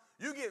them,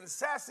 you're getting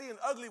sassy and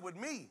ugly with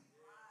me.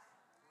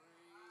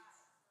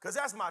 Because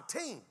that's my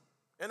team,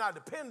 and I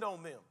depend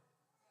on them.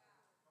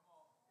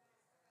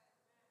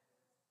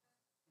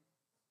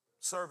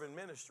 Serving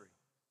ministry,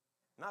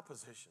 not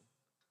position.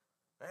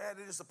 Hey,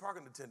 they're just a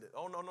parking attendant.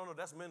 Oh, no,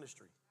 that's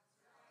ministry.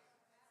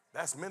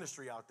 That's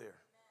ministry out there.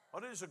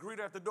 Oh, they just a greeter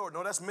at the door.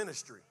 No, that's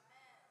ministry.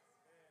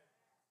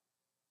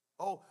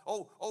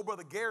 Oh,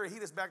 Brother Gary, he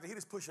just back there, he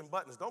just pushing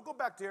buttons. Don't go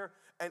back there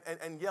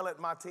and yell at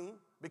my team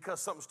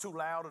because something's too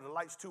loud or the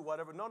light's too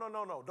whatever.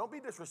 No. Don't be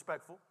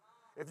disrespectful.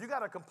 If you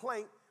got a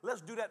complaint, let's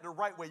do that the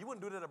right way. You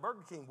wouldn't do that at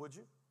Burger King, would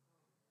you?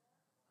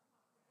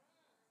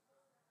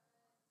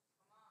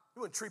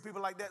 You wouldn't treat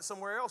people like that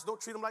somewhere else.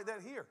 Don't treat them like that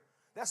here.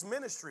 That's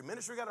ministry.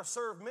 Ministry got to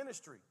serve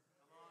ministry.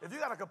 If you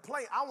got a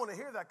complaint, I want to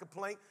hear that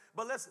complaint,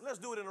 but let's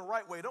do it in the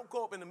right way. Don't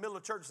go up in the middle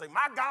of church and say,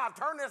 my God,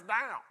 turn this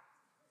down.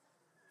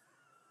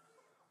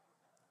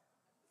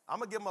 I'm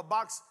going to give him a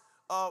box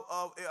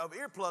of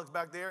earplugs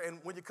back there, and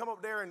when you come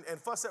up there and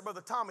fuss at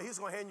Brother Tommy, he's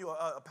going to hand you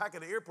a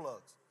packet of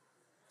earplugs.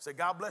 Say,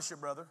 God bless you,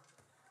 brother.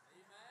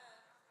 Amen.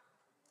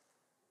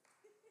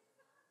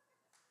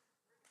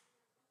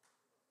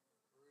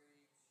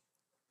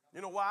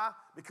 You know why?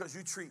 Because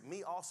you treat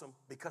me awesome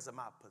because of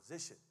my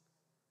position.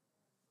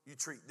 You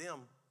treat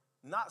them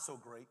not so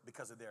great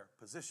because of their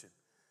position.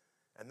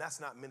 And that's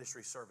not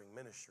ministry serving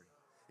ministry.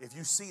 If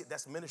you see it,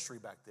 that's ministry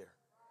back there.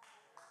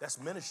 That's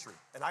ministry.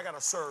 And I got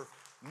to serve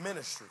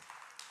ministry.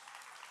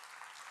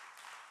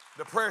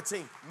 The prayer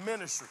team,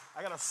 ministry.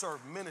 I got to serve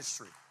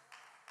ministry.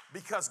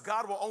 Because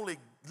God will only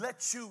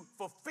let you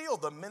fulfill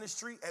the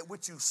ministry at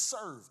which you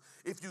serve.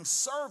 If you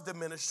serve the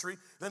ministry,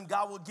 then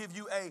God will give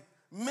you a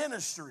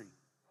ministry.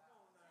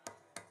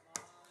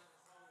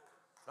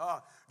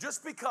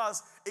 Just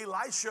because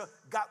Elisha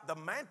got the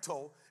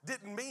mantle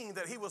didn't mean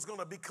that he was going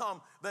to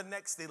become the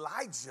next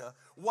Elijah.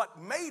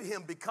 What made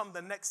him become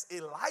the next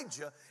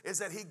Elijah is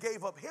that he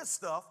gave up his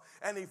stuff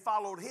and he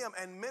followed him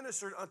and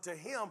ministered unto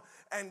him,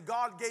 and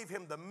God gave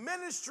him the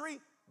ministry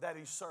that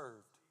he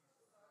served.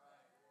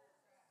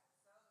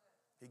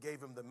 He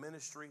gave him the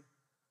ministry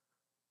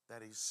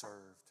that he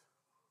served.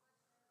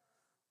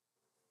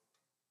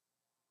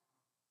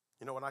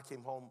 You know, when I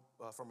came home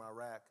from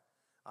Iraq,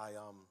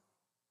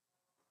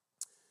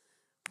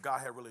 God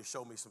had really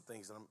showed me some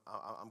things, and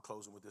I'm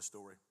closing with this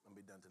story. I'm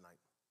going to be done tonight.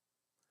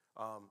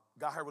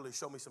 God had really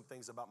showed me some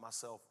things about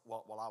myself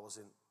while I was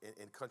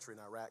in country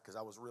in Iraq, because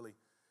I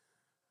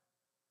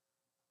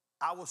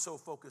was so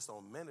focused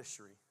on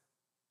ministry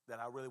that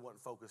I really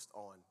wasn't focused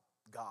on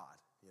God,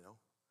 you know.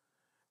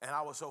 And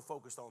I was so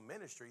focused on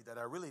ministry that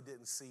I really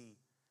didn't see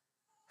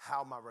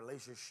how my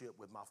relationship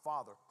with my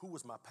father, who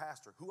was my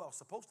pastor, who I was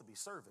supposed to be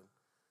serving,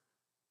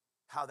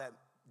 how that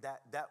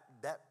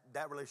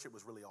relationship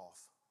was really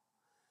off.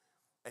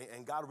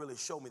 And God really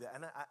showed me that.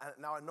 And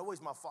now I know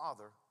he's my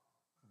father,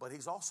 but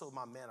he's also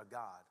my man of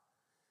God.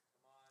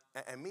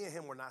 And me and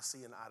him were not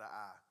seeing eye to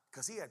eye.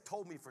 because he had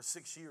told me for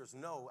 6 years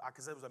no,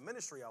 because there was a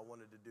ministry I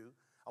wanted to do.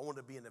 I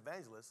wanted to be an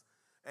evangelist.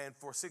 And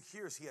for 6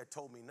 years, he had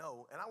told me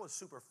no, and I was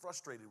super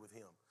frustrated with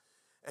him.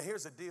 And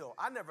here's the deal.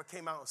 I never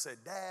came out and said,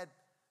 Dad,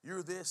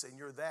 you're this and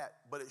you're that.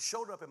 But it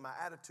showed up in my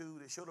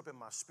attitude, it showed up in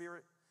my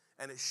spirit,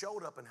 and it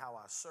showed up in how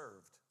I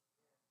served.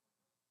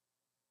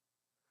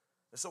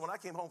 And so when I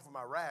came home from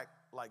Iraq,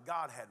 like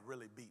God had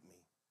really beat me.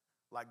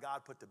 Like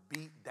God put the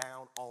beat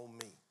down on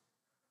me.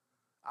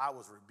 I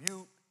was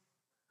rebuked.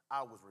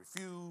 I was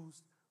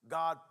refused.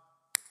 God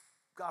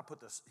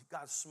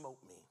smote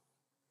me,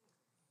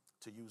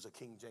 to use a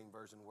King James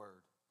Version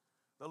word.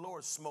 The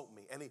Lord smote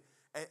me.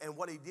 And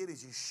what he did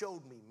is he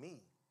showed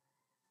me.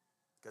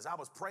 Because I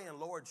was praying,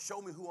 Lord,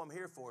 show me who I'm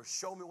here for.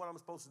 Show me what I'm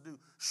supposed to do.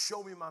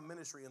 Show me my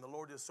ministry. And the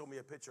Lord just showed me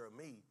a picture of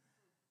me.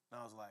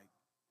 And I was like,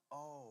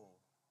 oh,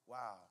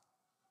 wow,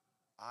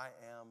 I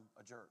am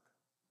a jerk.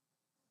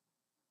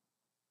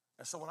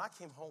 And so when I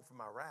came home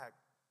from Iraq,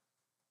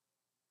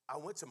 I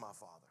went to my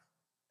father.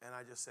 And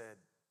I just said,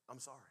 I'm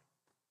sorry.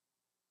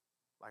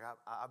 Like,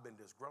 I've been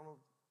disgruntled.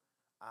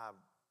 I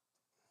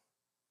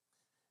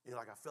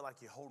feel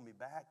like you hold me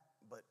back,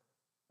 but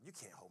you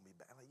can't hold me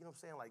back. Like, you know what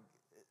I'm saying? Like,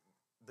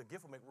 the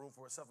gift will make room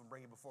for itself and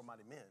bring it before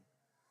mighty men.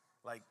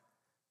 Like,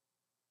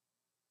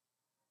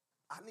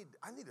 I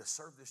need to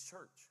serve this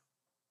church.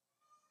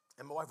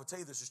 And my wife will tell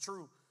you this is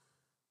true.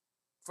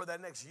 For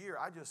that next year,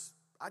 I just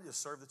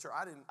served the church.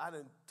 I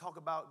didn't talk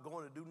about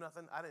going to do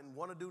nothing. I didn't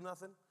want to do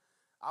nothing.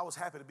 I was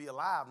happy to be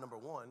alive, number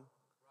one.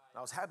 Right.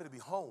 I was happy to be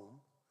home.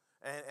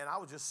 And I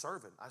was just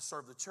serving. I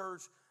served the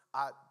church.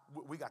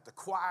 We got the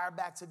choir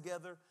back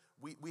together.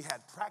 We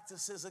had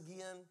practices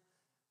again.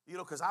 You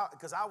know, because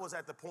I was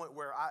at the point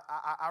where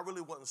I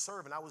really wasn't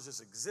serving. I was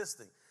just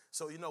existing.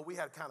 So, you know, we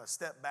had kind of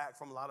stepped back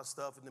from a lot of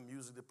stuff in the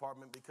music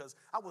department because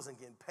I wasn't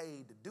getting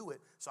paid to do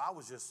it. So I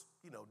was just,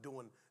 you know,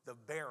 doing the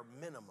bare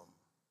minimum.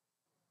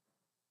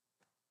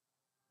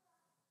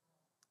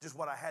 Just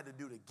what I had to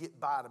do to get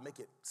by to make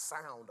it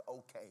sound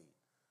okay.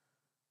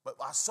 But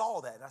I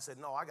saw that and I said,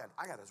 no, I got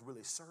to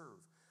really serve.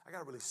 I got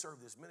to really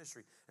serve this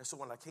ministry. And so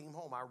when I came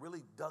home, I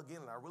really dug in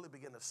and I really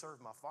began to serve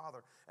my father.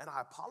 And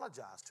I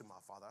apologized to my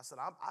father. I said,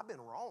 I've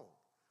been wrong.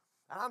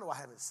 And I know I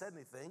haven't said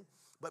anything,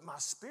 but my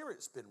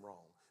spirit's been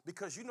wrong.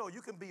 Because, you know,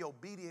 you can be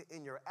obedient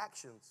in your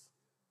actions,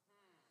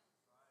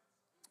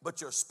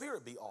 but your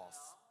spirit be off.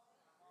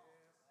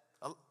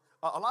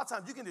 A lot of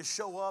times you can just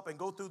show up and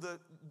go through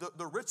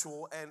the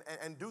ritual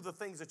and do the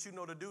things that you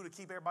know to do to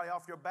keep everybody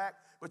off your back,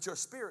 but your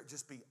spirit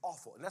just be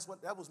awful. And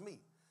that was me.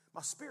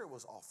 My spirit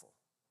was awful.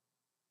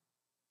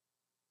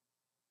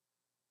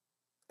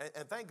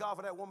 And thank God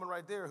for that woman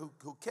right there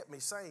who kept me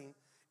sane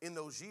in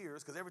those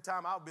years, because every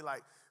time I would be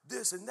like,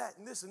 this and that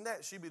and this and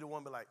that, she'd be the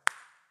one be like,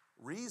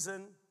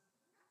 reason,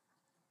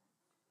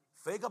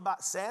 think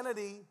about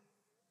sanity.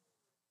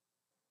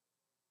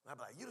 And I'd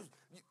be like,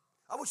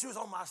 I wish you was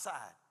on my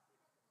side.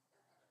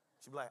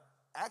 She'd be like,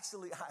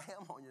 actually, I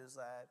am on your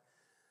side.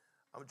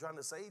 I'm trying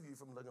to save you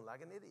from looking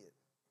like an idiot.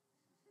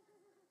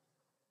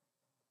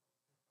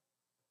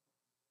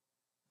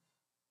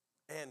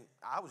 And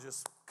I was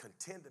just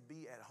content to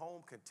be at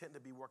home, content to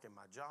be working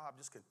my job,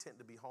 just content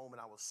to be home, and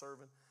I was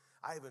serving.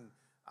 I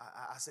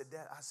said,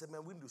 Dad,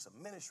 man, we can do some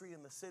ministry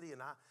in the city.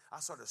 And I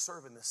started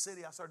serving the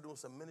city. I started doing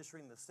some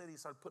ministry in the city,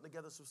 started putting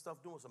together some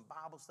stuff, doing some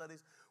Bible studies.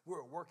 We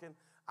were working.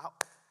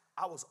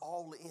 I was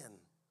all in.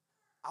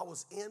 I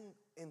was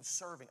in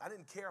serving. I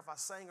didn't care if I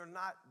sang or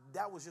not.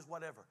 That was just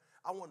whatever.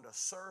 I wanted to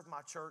serve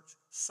my church,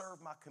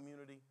 serve my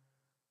community,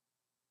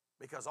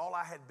 because all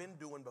I had been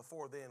doing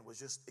before then was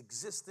just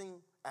existing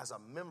as a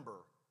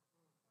member,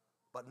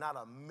 but not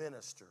a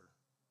minister.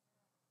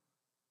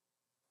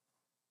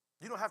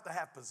 You don't have to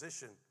have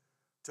position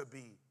to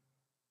be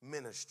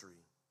ministry.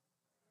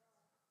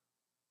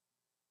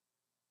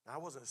 I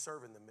wasn't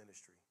serving the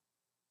ministry.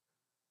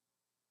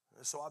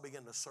 And so I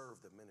began to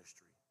serve the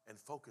ministry and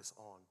focus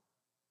on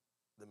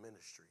the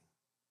ministry.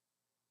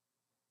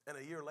 And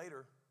a year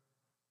later,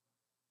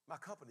 my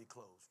company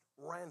closed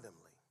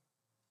randomly.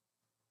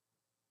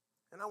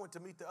 And I went to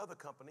meet the other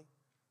company,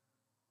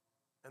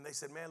 and they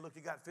said, man, look,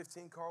 you got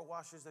 15 car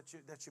washes that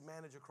you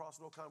manage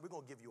across North Carolina. We're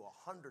going to give you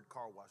 100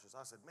 car washes.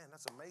 I said, man,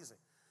 that's amazing.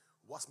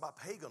 What's my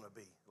pay going to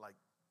be? Like,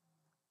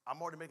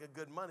 I'm already making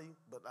good money,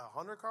 but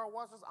 100 car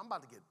washes, I'm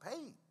about to get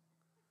paid.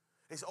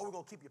 They said, oh, we're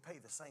going to keep your pay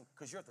the same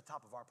because you're at the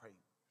top of our pay.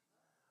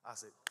 I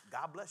said,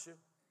 God bless you.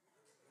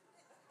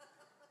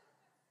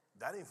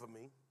 That ain't for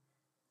me.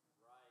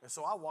 And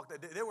so I walked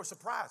out. They were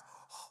surprised.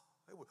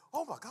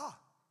 Oh, my God.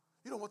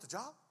 You don't want the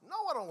job? No,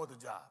 I don't want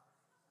the job.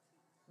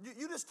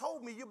 You just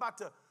told me you're about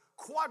to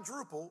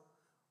quadruple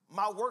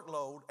my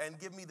workload and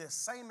give me the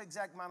same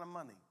exact amount of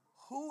money.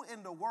 Who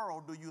in the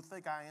world do you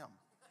think I am?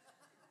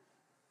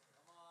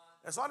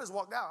 And so I just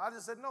walked out. I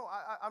just said, no,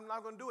 I'm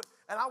not going to do it.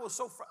 And I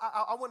was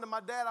I went to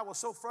my dad. I was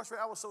so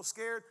frustrated. I was so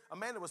scared.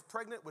 Amanda was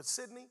pregnant with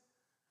Sydney.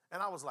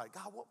 And I was like,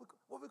 God, what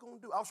are we going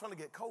to do? I was trying to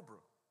get Cobra.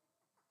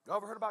 You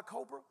ever heard about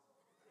Cobra?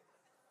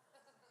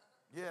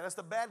 Yeah, that's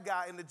the bad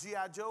guy in the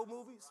G.I. Joe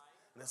movies.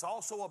 And it's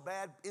also a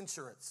bad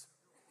insurance.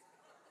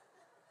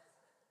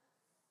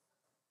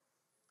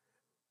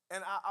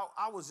 And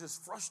I was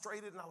just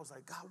frustrated, and I was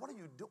like, God, what are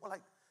you doing?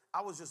 Like,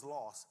 I was just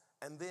lost.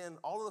 And then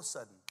all of a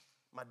sudden,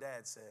 my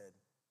dad said,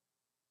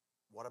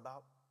 what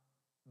about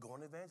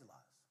going to evangelize?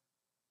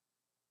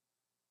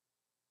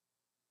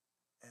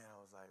 And I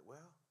was like, well,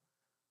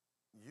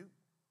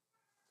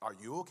 are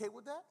you okay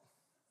with that?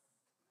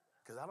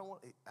 Because I don't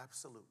want,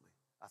 absolutely.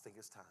 I think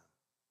it's time.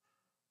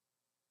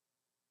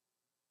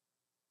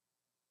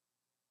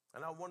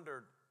 And I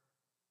wondered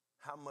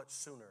how much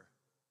sooner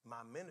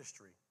my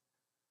ministry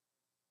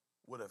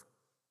would have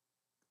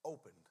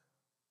opened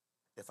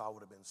if I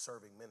would have been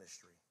serving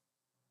ministry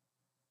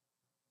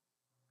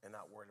and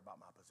not worried about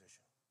my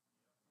position.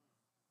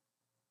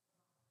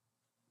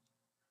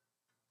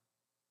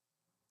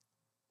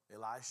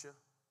 Elisha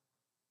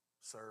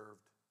served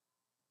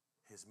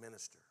his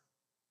minister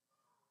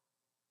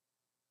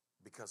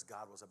because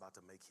God was about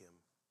to make him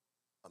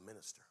a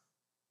minister.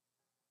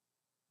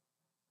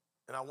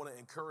 And I want to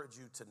encourage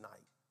you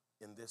tonight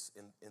in this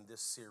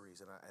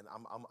series, and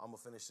I'm gonna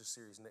finish this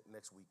series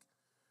next week.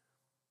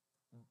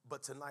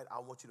 But tonight I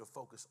want you to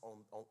focus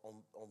on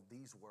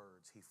these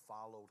words. He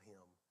followed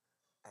him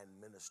and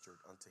ministered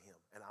unto him.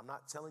 And I'm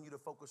not telling you to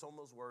focus on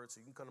those words, so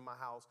you can come to my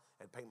house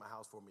and paint my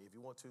house for me if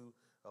you want to.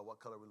 What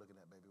color are we looking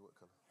at, baby? What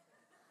color?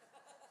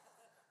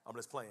 I'm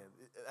just playing.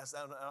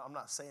 I'm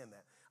not saying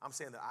that. I'm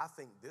saying that I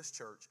think this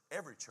church,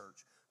 every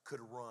church, could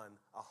run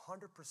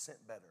 100%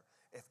 better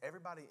if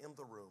everybody in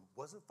the room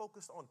wasn't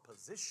focused on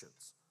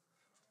positions,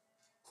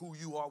 who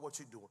you are, what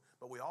you're doing,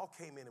 but we all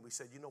came in and we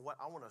said, you know what?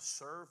 I want to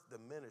serve the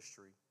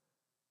ministry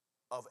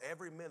of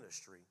every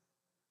ministry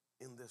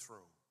in this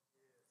room.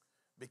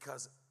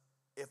 Because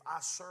if I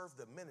serve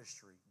the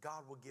ministry,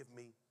 God will give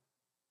me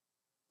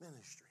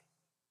ministry.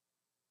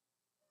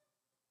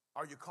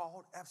 Are you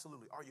called?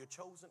 Absolutely. Are you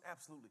chosen?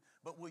 Absolutely.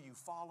 But will you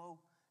follow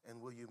and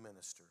will you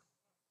minister?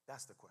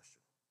 That's the question.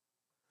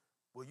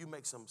 Will you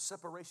make some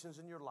separations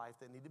in your life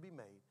that need to be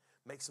made,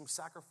 make some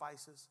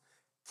sacrifices,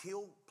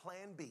 kill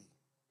plan B,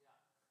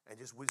 and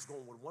we're just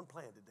going with one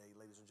plan today,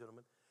 ladies and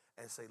gentlemen,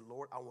 and say,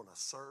 Lord, I want to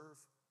serve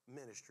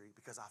ministry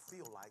because I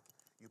feel like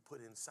you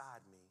put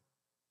inside me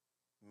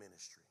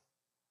ministry.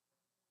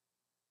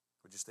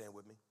 Would you stand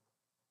with me?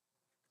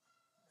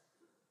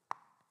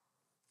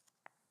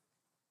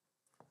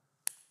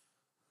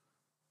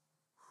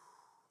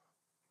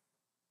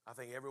 I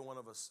think every one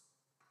of us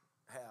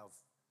have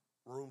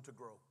room to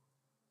grow.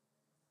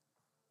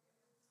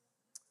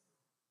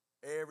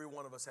 Every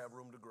one of us have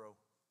room to grow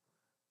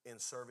in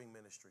serving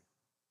ministry.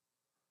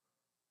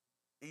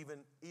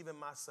 Even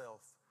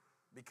myself,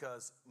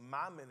 because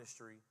my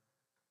ministry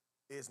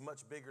is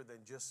much bigger than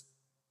just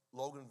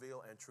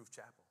Loganville and Truth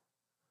Chapel,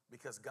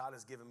 because God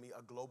has given me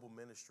a global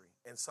ministry.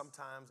 And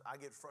sometimes I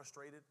get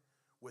frustrated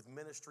with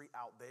ministry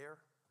out there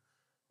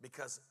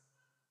because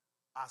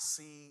I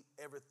see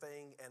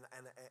everything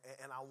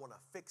and I want to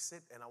fix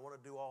it and I want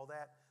to do all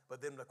that.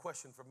 But then the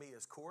question for me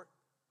is, Court,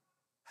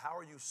 how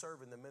are you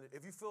serving the ministry?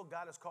 If you feel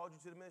God has called you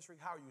to the ministry,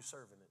 how are you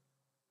serving it?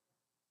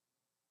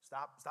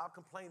 Stop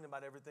complaining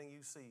about everything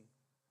you see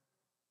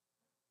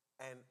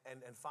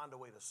and find a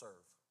way to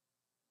serve.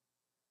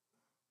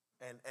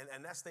 And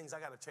that's things I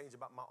got to change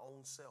about my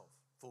own self,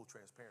 full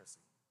transparency.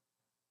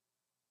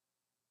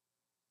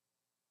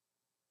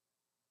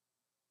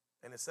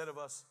 And instead of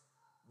us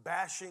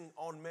bashing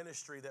on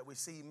ministry that we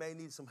see may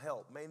need some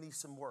help, may need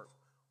some work,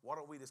 why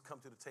don't we just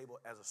come to the table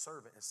as a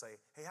servant and say,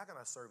 hey, how can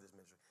I serve this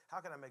ministry? How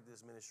can I make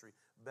this ministry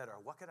better?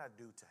 What can I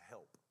do to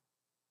help?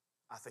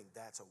 I think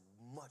that's a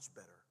much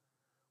better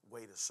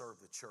way to serve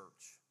the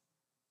church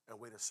and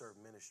way to serve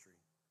ministry,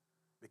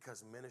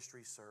 because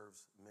ministry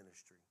serves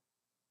ministry.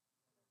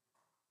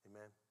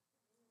 Amen.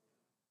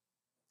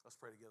 Let's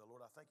pray together.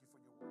 Lord, I thank you for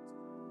your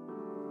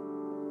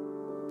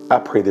words. I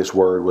pray this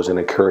word was an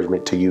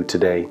encouragement to you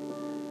today.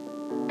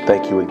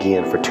 Thank you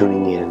again for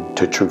tuning in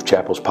to Truth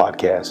Chapel's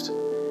podcast.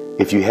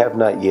 If you have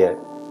not yet,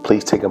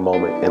 please take a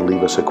moment and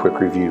leave us a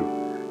quick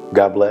review.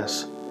 God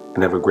bless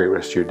and have a great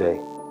rest of your day.